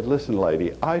I said, listen,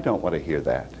 lady, I don't want to hear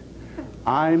that.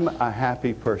 I'm a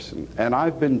happy person, and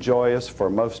I've been joyous for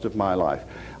most of my life.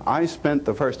 I spent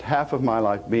the first half of my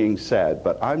life being sad,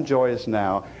 but I'm joyous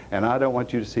now, and I don't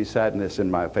want you to see sadness in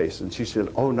my face. And she said,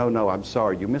 oh, no, I'm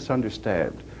sorry, you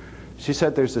misunderstand. She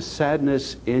said, there's a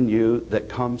sadness in you that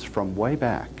comes from way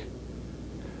back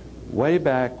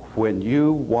when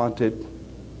you wanted.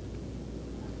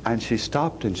 And she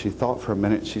stopped and she thought for a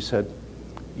minute. She said,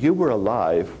 you were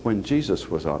alive when Jesus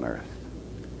was on earth,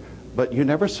 but you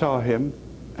never saw him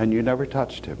and you never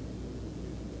touched him.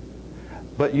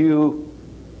 But you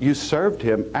served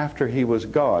him after he was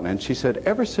gone. And she said,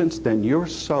 ever since then, your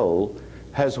soul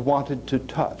has wanted to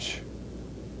touch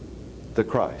the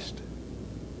Christ.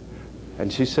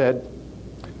 And she said,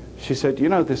 you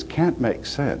know, this can't make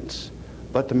sense,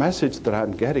 but the message that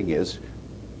I'm getting is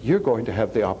you're going to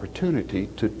have the opportunity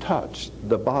to touch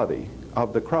the body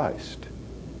of the Christ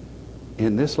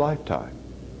in this lifetime.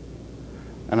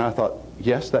 And I thought,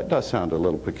 yes, that does sound a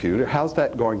little peculiar. How's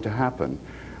that going to happen?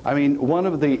 I mean, one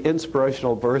of the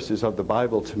inspirational verses of the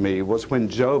Bible to me was when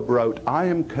Job wrote, I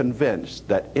am convinced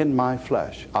that in my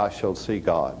flesh I shall see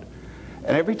God.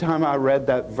 And every time I read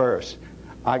that verse,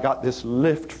 I got this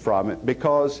lift from it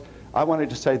because I wanted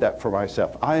to say that for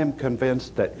myself. I am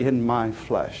convinced that in my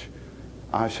flesh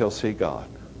I shall see God.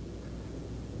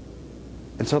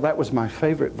 And so that was my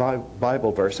favorite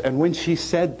Bible verse. And when she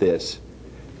said this,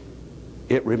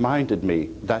 it reminded me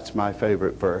that's my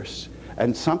favorite verse.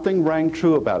 And something rang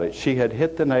true about it. She had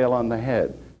hit the nail on the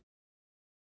head.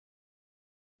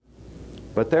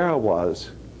 But there I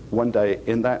was one day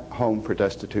in that home for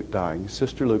destitute dying.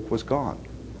 Sister Luke was gone.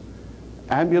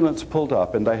 ambulance pulled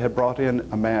up, and they had brought in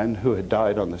a man who had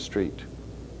died on the street.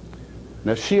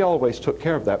 Now, she always took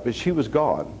care of that, but she was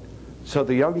gone. So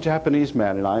the young Japanese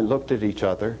man and I looked at each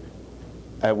other,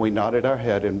 and we nodded our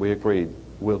head, and we agreed,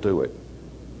 we'll do it.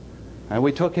 And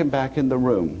we took him back in the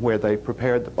room where they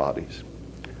prepared the bodies.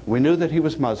 We knew that he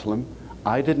was Muslim.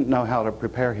 I didn't know how to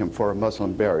prepare him for a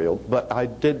Muslim burial, but I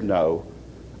did know,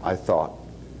 I thought,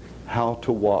 how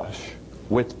to wash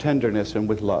with tenderness and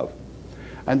with love.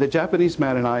 And the Japanese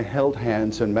man and I held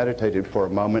hands and meditated for a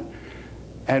moment.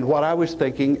 And what I was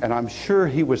thinking, and I'm sure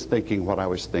he was thinking what I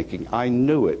was thinking, I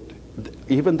knew it.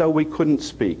 Even though we couldn't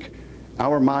speak,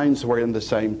 our minds were in the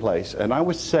same place. And I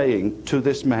was saying to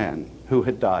this man who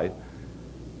had died,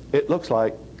 it looks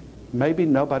like maybe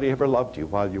nobody ever loved you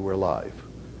while you were alive.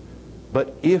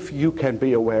 But if you can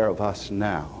be aware of us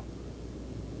now,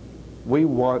 we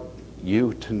want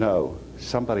you to know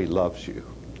somebody loves you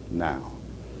now.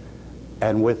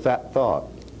 And with that thought,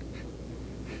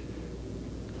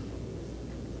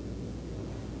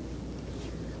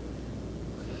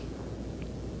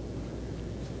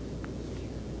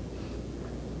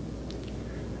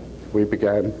 we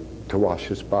began to wash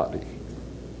his body.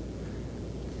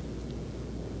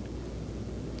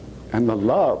 And the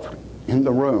love in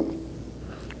the room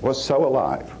was so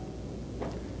alive.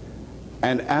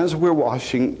 And as we're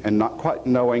washing and not quite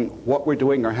knowing what we're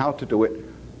doing or how to do it,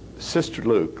 Sister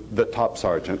Luke, the top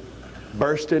sergeant,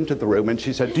 burst into the room and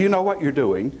she said, "Do you know what you're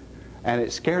doing?" And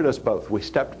it scared us both. We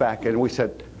stepped back and we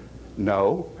said,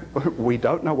 "No, we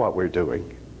don't know what we're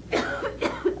doing."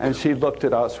 And she looked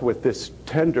at us with this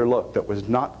tender look that was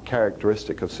not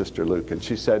characteristic of Sister Luke. And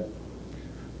she said,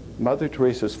 "Mother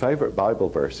Teresa's favorite Bible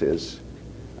verse is,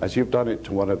 'As you've done it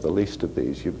to one of the least of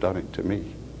these, you've done it to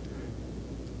me.'"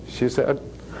 She said,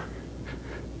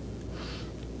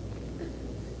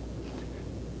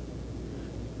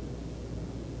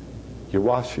 "You're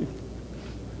washing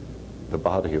the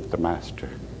body of the Master."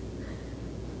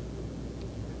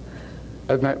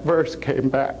 And that verse came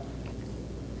back.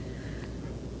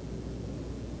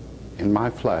 "In my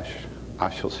flesh, I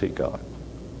shall see God."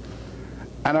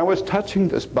 And I was touching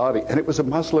this body, and it was a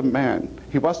Muslim man.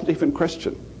 He wasn't even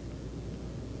Christian.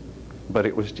 But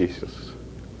it was Jesus.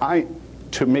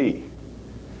 To me,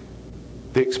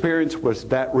 the experience was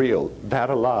that real, that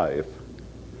alive.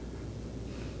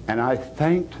 And I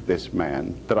thanked this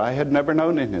man that I had never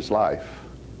known in his life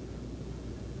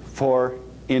for,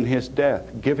 in his death,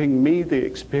 giving me the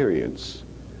experience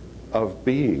of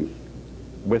being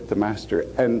with the Master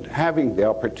and having the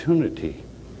opportunity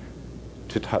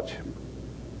to touch him.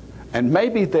 And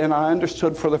maybe then I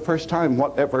understood for the first time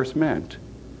what that verse meant.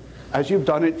 As you've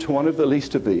done it to one of the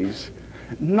least of these,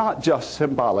 not just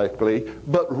symbolically,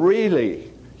 but really,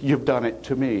 you've done it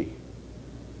to me.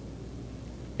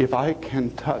 If I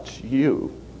can touch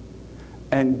you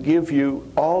and give you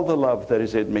all the love that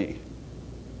is in me,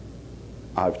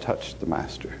 I've touched the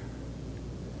Master.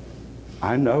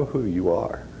 I know who you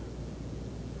are.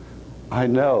 I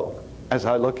know, as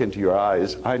I look into your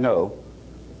eyes, I know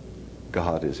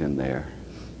God is in there.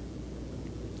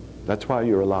 That's why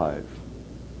you're alive.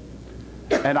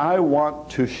 And I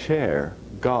want to share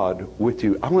God with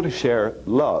you. I want to share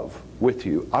love with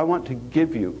you. I want to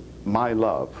give you my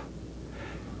love.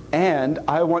 And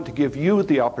I want to give you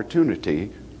the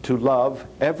opportunity to love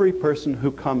every person who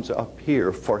comes up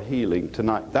here for healing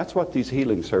tonight. That's what these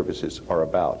healing services are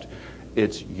about.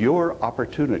 It's your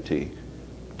opportunity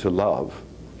to love.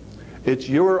 It's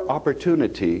your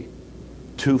opportunity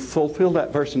to fulfill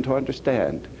that verse and to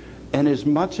understand. And as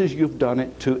much as you've done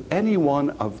it to any one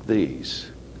of these,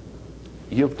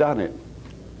 you've done it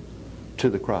to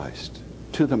the Christ,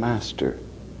 to the Master,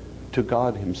 to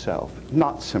God himself,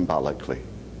 not symbolically,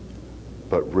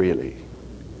 but really.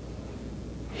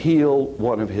 Heal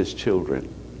one of his children.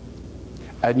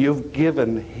 And you've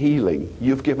given healing,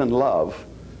 you've given love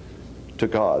to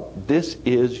God. This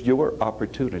is your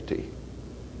opportunity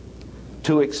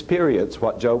to experience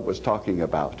what Job was talking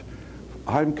about.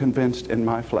 I'm convinced in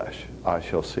my flesh I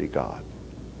shall see God.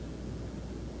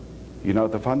 You know,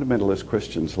 the fundamentalist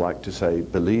Christians like to say,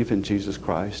 believe in Jesus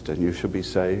Christ and you shall be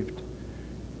saved.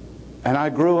 And I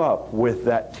grew up with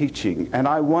that teaching, and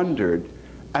I wondered,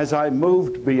 as I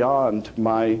moved beyond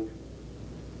my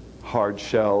hard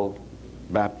shell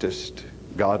Baptist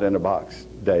God-in-a-box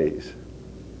days,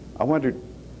 I wondered,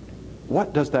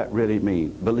 what does that really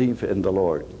mean? Believe in the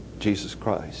Lord Jesus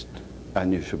Christ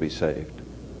and you shall be saved.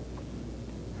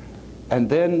 And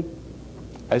then,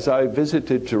 as I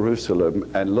visited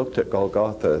Jerusalem and looked at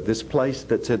Golgotha, this place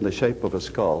that's in the shape of a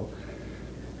skull,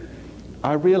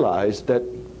 I realized that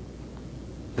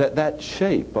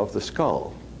shape of the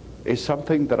skull is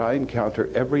something that I encounter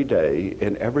every day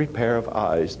in every pair of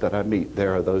eyes that I meet.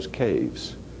 There are those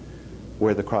caves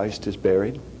where the Christ is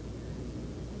buried.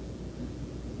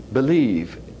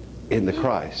 Believe in the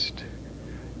Christ.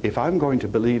 If I'm going to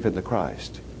believe in the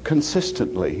Christ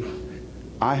consistently,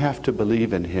 I have to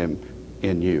believe in him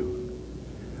in you.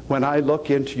 When I look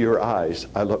into your eyes,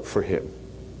 I look for him.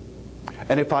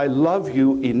 And if I love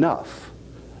you enough,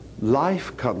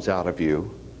 life comes out of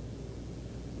you,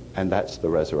 and that's the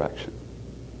resurrection.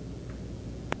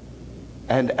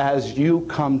 And as you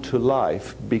come to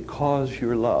life because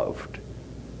you're loved,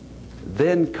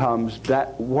 then comes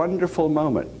that wonderful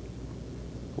moment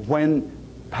when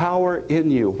power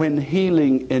in you, when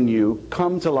healing in you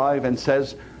comes alive and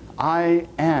says, I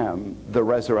am the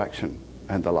resurrection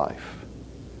and the life.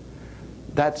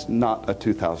 That's not a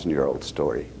 2,000-year-old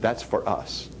story. That's for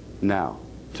us now,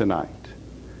 tonight.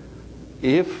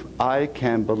 If I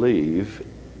can believe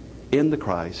in the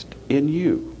Christ in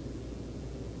you,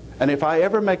 and if I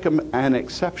ever make an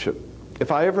exception,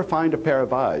 if I ever find a pair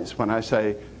of eyes when I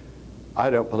say, I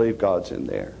don't believe God's in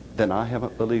there, then I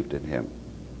haven't believed in him.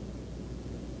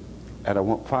 And I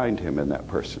won't find him in that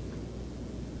person.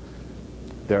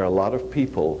 There are a lot of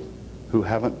people who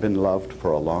haven't been loved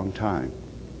for a long time.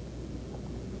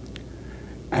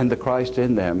 And the Christ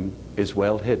in them is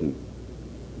well hidden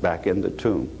back in the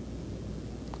tomb.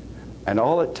 And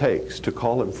all it takes to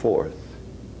call him forth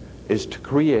is to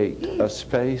create a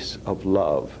space of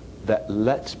love that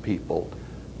lets people,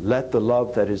 let the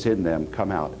love that is in them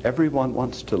come out. Everyone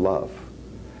wants to love.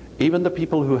 Even the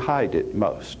people who hide it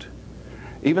most.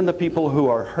 Even the people who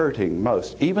are hurting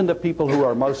most. Even the people who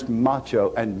are most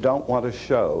macho and don't want to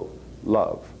show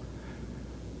love.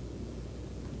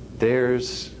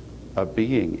 There's a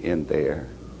being in there.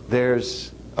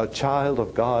 There's a child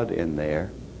of God in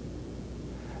there.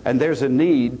 And there's a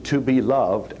need to be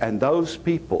loved. And those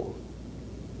people,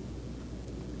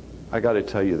 I got to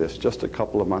tell you this, just a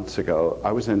couple of months ago,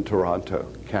 I was in Toronto,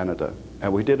 Canada,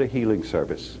 and we did a healing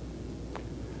service.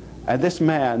 And this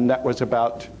man that was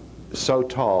about so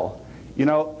tall, you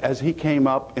know, as he came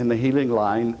up in the healing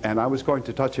line and I was going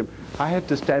to touch him, I had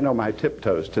to stand on my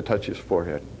tiptoes to touch his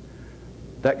forehead.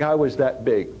 That guy was that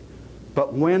big.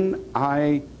 But when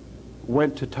I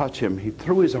went to touch him, he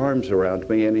threw his arms around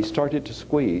me and he started to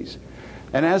squeeze.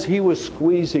 And as he was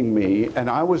squeezing me and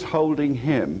I was holding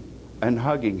him and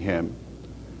hugging him,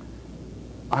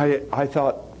 I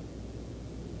thought,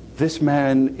 this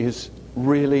man is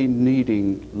really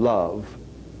needing love.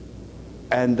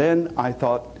 And then I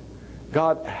thought,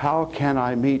 God, how can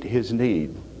I meet his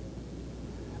need?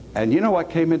 And you know what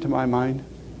came into my mind?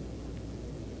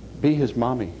 Be his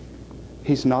mommy.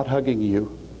 He's not hugging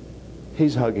you.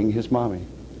 He's hugging his mommy.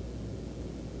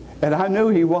 And I knew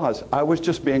he was. I was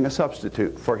just being a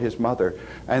substitute for his mother.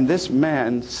 And this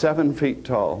man, 7 feet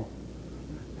tall,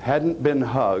 hadn't been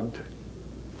hugged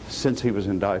since he was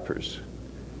in diapers.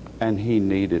 And he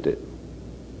needed it.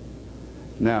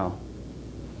 Now,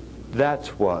 that's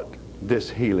what this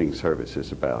healing service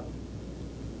is about.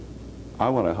 I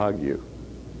want to hug you.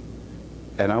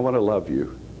 And I want to love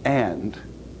you. And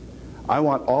I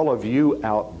want all of you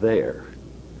out there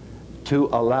to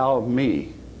allow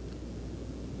me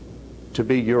to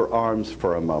be your arms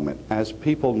for a moment. As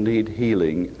people need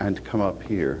healing and come up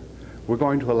here, we're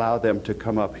going to allow them to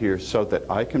come up here so that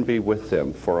I can be with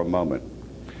them for a moment.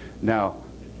 Now,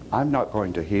 I'm not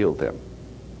going to heal them,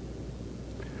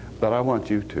 but I want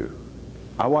you to.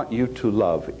 I want you to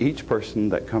love each person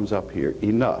that comes up here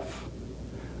enough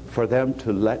for them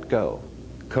to let go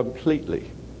completely.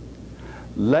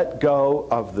 Let go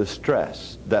of the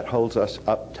stress that holds us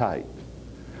uptight.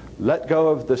 Let go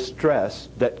of the stress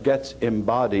that gets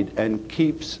embodied and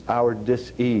keeps our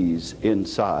dis-ease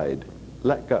inside.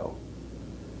 Let go.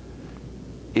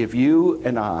 If you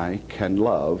and I can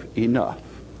love enough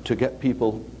to get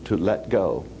people to let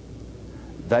go,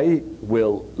 they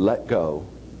will let go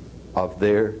of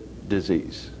their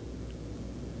disease.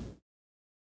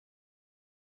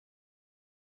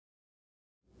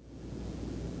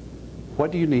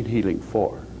 What do you need healing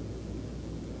for?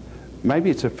 Maybe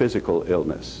it's a physical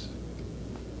illness.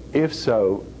 If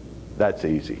so, that's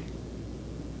easy.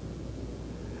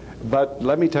 But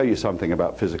let me tell you something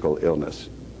about physical illness.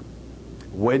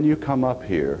 When you come up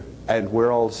here, and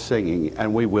we're all singing,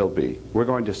 and we will be, we're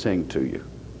going to sing to you.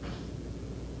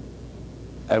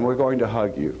 And we're going to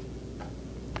hug you.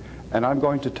 And I'm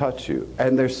going to touch you.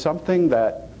 And there's something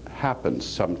that happens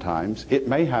sometimes. It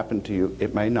may happen to you,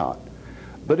 it may not.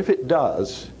 But if it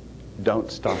does,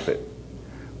 don't stop it.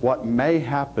 What may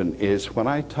happen is when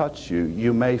I touch you,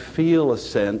 you may feel a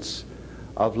sense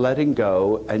of letting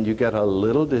go and you get a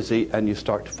little dizzy and you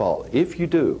start to fall. If you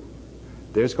do,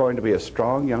 there's going to be a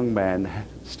strong young man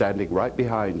standing right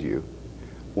behind you.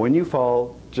 When you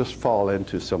fall, just fall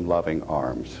into some loving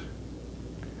arms.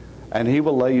 And he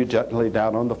will lay you gently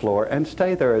down on the floor and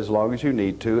stay there as long as you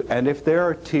need to. And if there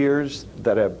are tears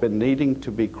that have been needing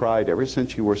to be cried ever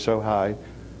since you were so high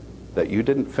that you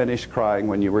didn't finish crying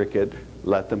when you were a kid,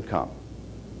 let them come.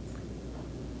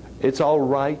 It's all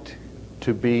right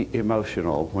to be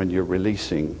emotional when you're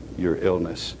releasing your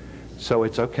illness. So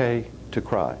it's okay to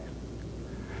cry.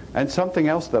 And something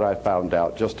else that I found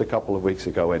out just a couple of weeks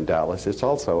ago in Dallas, it's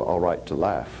also all right to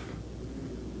laugh.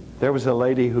 There was a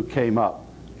lady who came up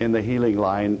in the healing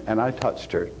line, and I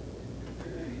touched her,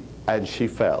 and she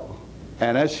fell.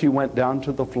 And as she went down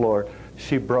to the floor,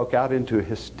 she broke out into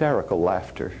hysterical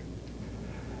laughter.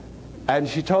 And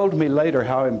she told me later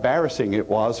how embarrassing it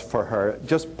was for her,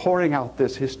 just pouring out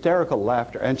this hysterical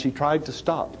laughter. And she tried to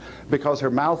stop because her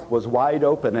mouth was wide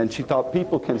open and she thought,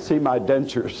 people can see my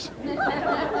dentures.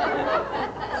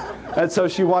 And so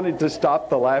she wanted to stop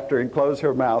the laughter and close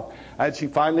her mouth. And she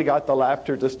finally got the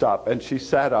laughter to stop. And she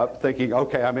sat up thinking,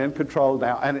 okay, I'm in control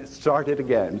now. And it started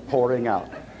again, pouring out.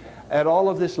 And all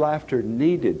of this laughter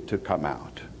needed to come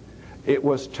out. It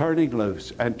was turning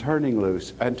loose and turning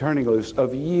loose and turning loose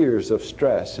of years of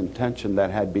stress and tension that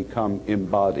had become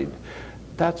embodied.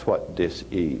 That's what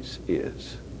dis-ease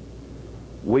is.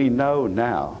 We know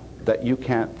now that you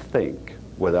can't think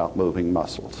without moving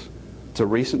muscles. It's a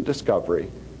recent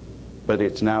discovery, but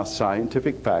it's now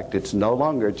scientific fact. It's no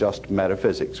longer just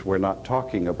metaphysics. We're not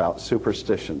talking about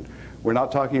superstition. We're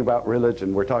not talking about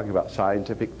religion. We're talking about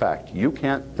scientific fact. You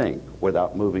can't think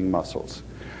without moving muscles.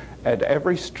 And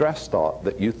every stress thought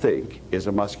that you think is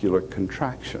a muscular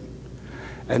contraction.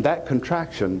 And that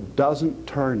contraction doesn't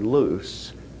turn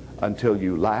loose until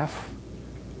you laugh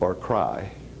or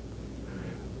cry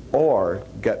or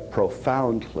get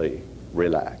profoundly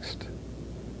relaxed.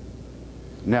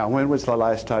 Now, when was the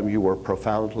last time you were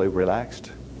profoundly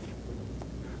relaxed?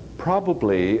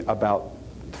 Probably about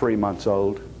 3 months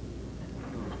old.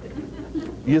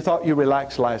 You thought you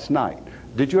relaxed last night.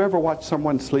 Did you ever watch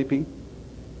someone sleeping?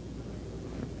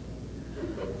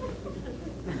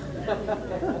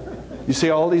 You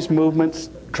see all these movements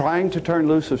trying to turn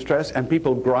loose of stress, and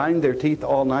people grind their teeth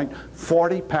all night.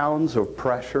 40 pounds of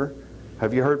pressure.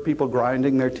 Have you heard people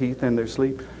grinding their teeth in their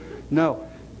sleep? No.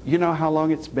 You know how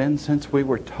long it's been since we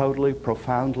were totally,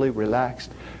 profoundly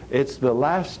relaxed? It's the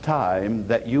last time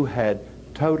that you had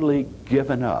totally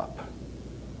given up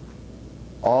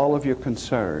all of your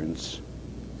concerns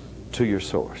to your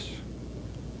source.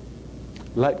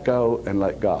 Let go and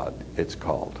let God, it's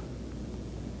called.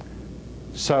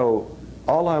 So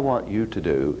all I want you to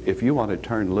do, if you want to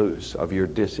turn loose of your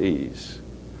dis-ease,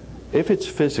 if it's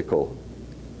physical,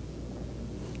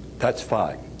 that's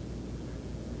fine.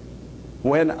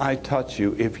 When I touch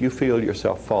you, if you feel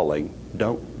yourself falling,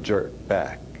 don't jerk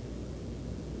back,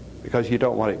 because you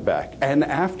don't want it back. And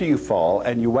after you fall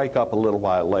and you wake up a little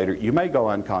while later, you may go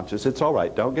unconscious. It's all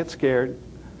right. Don't get scared.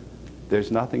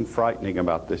 There's nothing frightening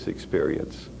about this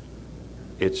experience.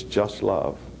 It's just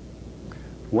love.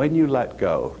 When you let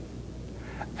go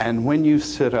and when you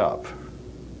sit up,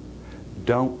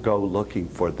 don't go looking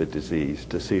for the disease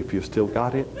to see if you've still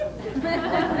got it.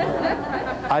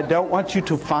 I don't want you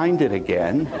to find it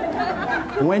again.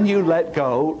 When you let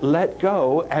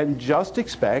go and just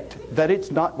expect that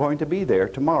it's not going to be there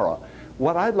tomorrow.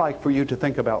 What I'd like for you to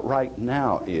think about right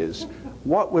now is,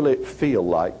 what will it feel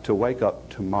like to wake up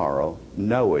tomorrow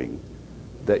knowing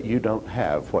that you don't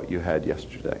have what you had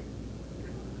yesterday?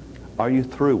 Are you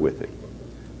through with it?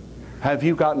 Have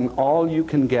you gotten all you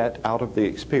can get out of the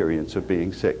experience of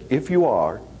being sick? If you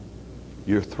are,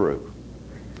 you're through.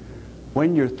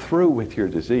 When you're through with your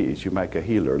disease, you make a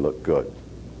healer look good.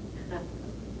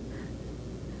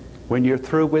 When you're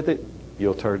through with it,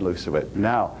 you'll turn loose of it.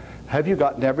 Now, have you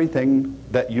gotten everything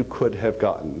that you could have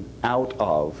gotten out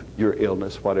of your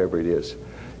illness, whatever it is?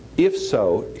 If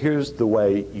so, here's the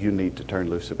way you need to turn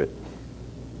loose of it.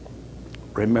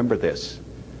 Remember this.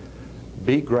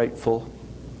 Be grateful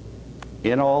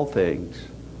in all things,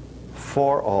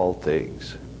 for all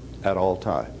things, at all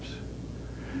times.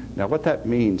 Now what that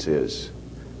means is,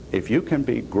 if you can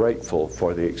be grateful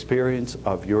for the experience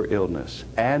of your illness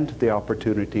and the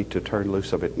opportunity to turn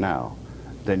loose of it now,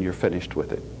 then you're finished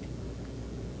with it.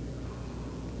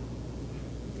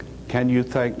 Can you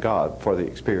thank God for the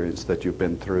experience that you've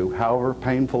been through, however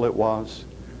painful it was?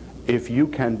 If you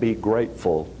can be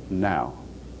grateful now,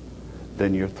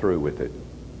 then you're through with it.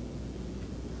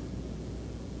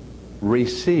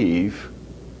 Receive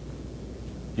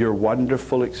your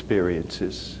wonderful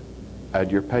experiences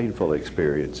and your painful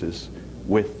experiences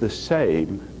with the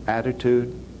same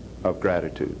attitude of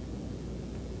gratitude.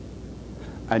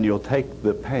 and you'll take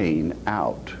the pain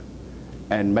out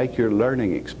and make your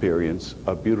learning experience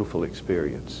a beautiful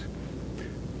experience.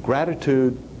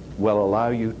 Gratitude will allow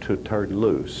you to turn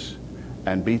loose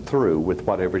and be through with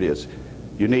whatever it is.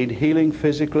 You need healing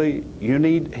physically. You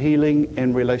need healing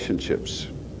in relationships.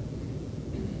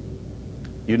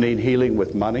 You need healing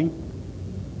with money,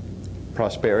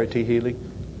 prosperity healing.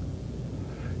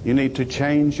 You need to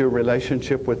change your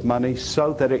relationship with money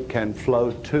so that it can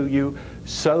flow to you,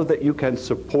 so that you can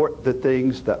support the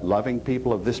things that loving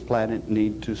people of this planet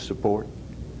need to support,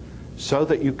 so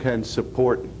that you can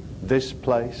support this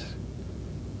place,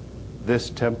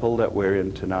 this temple that we're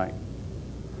in tonight.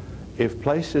 If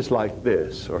places like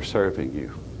this are serving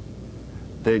you,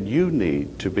 then you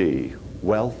need to be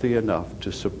wealthy enough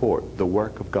to support the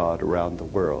work of God around the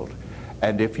world.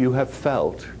 And if you have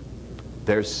felt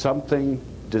there's something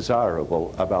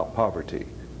desirable about poverty,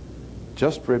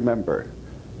 just remember,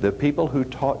 the people who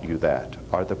taught you that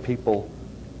are the people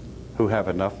who have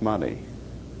enough money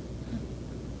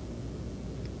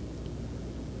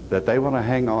that they want to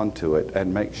hang on to it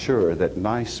and make sure that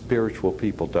nice spiritual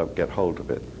people don't get hold of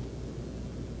it.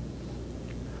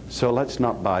 So let's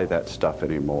not buy that stuff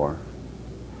anymore.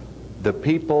 The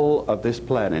people of this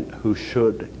planet who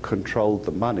should control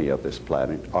the money of this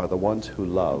planet are the ones who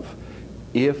love.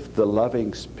 If the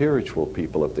loving spiritual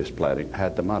people of this planet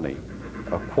had the money,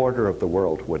 a quarter of the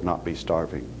world would not be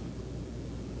starving.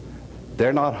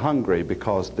 They're not hungry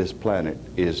because this planet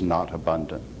is not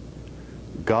abundant.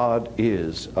 God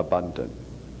is abundant.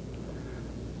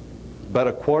 But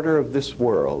a quarter of this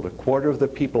world, a quarter of the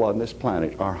people on this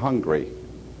planet are hungry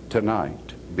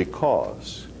tonight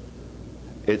because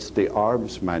it's the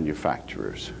arms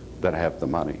manufacturers that have the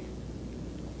money.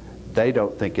 They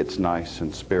don't think it's nice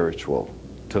and spiritual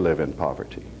to live in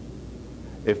poverty.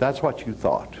 If that's what you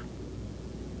thought,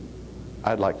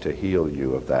 I'd like to heal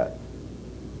you of that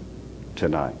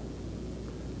tonight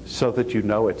so that you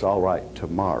know it's all right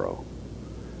tomorrow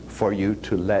for you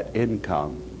to let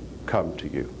income come to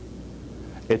you.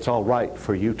 It's all right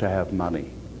for you to have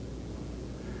money.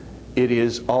 It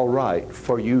is all right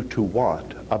for you to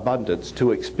want abundance,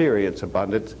 to experience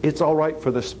abundance. It's all right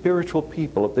for the spiritual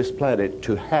people of this planet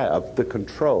to have the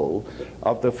control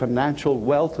of the financial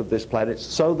wealth of this planet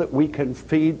so that we can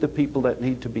feed the people that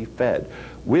need to be fed.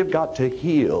 We've got to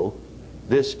heal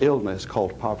this illness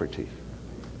called poverty.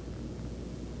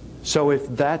 So if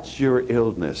that's your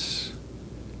illness,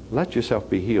 let yourself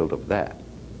be healed of that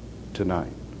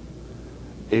tonight.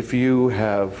 If you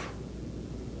have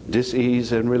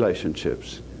dis-ease in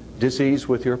relationships, dis-ease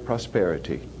with your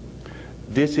prosperity,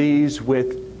 dis-ease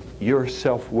with your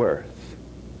self-worth,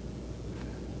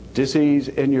 dis-ease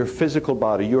in your physical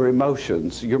body, your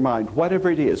emotions, your mind, whatever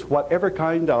it is, whatever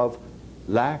kind of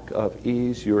lack of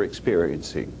ease you're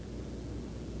experiencing,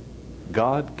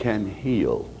 God can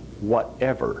heal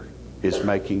whatever is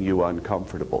making you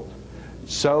uncomfortable.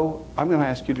 So I'm going to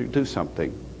ask you to do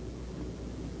something.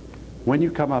 When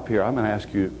you come up here, I'm going to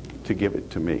ask you to give it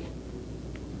to me.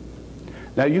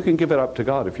 Now you can give it up to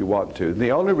God if you want to.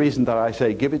 The only reason that I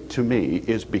say give it to me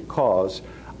is because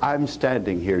I'm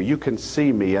standing here. You can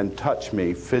see me and touch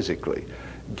me physically.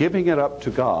 Giving it up to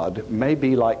God may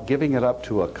be like giving it up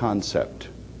to a concept.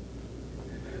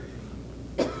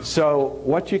 So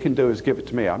what you can do is give it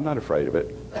to me. I'm not afraid of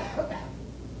it.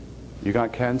 You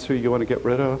got cancer you want to get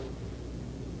rid of?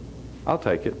 I'll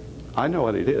take it. I know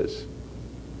what it is.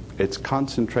 It's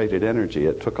concentrated energy.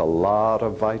 It took a lot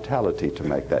of vitality to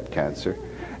make that cancer.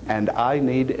 And I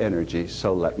need energy,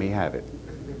 so let me have it.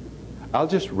 I'll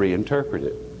just reinterpret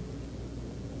it.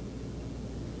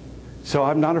 So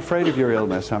I'm not afraid of your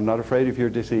illness. I'm not afraid of your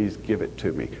disease. Give it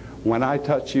to me. When I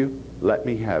touch you, let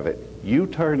me have it. You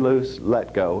turn loose,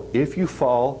 let go. If you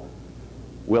fall,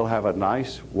 we'll have a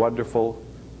nice, wonderful,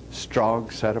 strong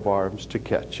set of arms to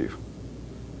catch you.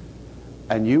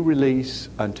 And you release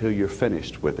until you're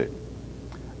finished with it.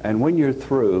 And when you're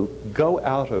through, go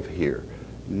out of here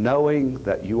knowing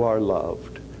that you are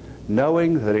loved,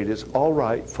 knowing that it is all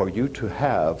right for you to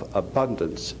have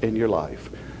abundance in your life,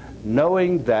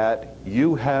 knowing that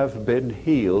you have been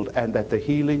healed and that the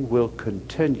healing will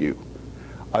continue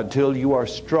until you are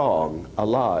strong,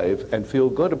 alive, and feel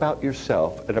good about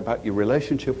yourself and about your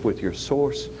relationship with your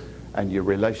source and your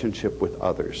relationship with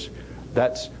others.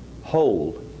 That's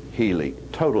whole healing,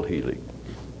 total healing.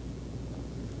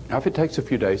 Now, if it takes a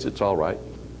few days, it's all right.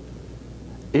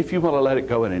 If you want to let it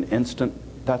go in an instant,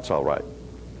 that's all right.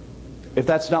 If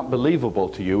that's not believable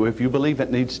to you, if you believe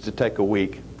it needs to take a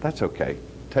week, that's okay.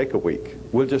 Take a week.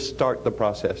 We'll just start the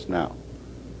process now.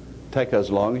 Take as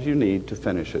long as you need to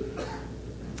finish it.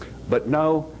 But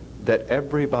know that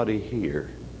everybody here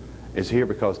is here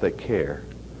because they care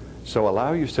So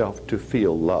allow yourself to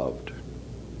feel loved.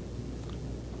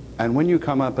 And when you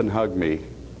come up and hug me,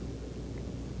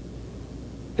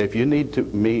 if you need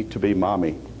me to be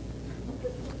mommy,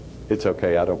 it's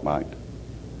okay, I don't mind.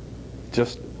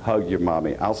 Just hug your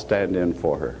mommy. I'll stand in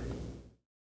for her.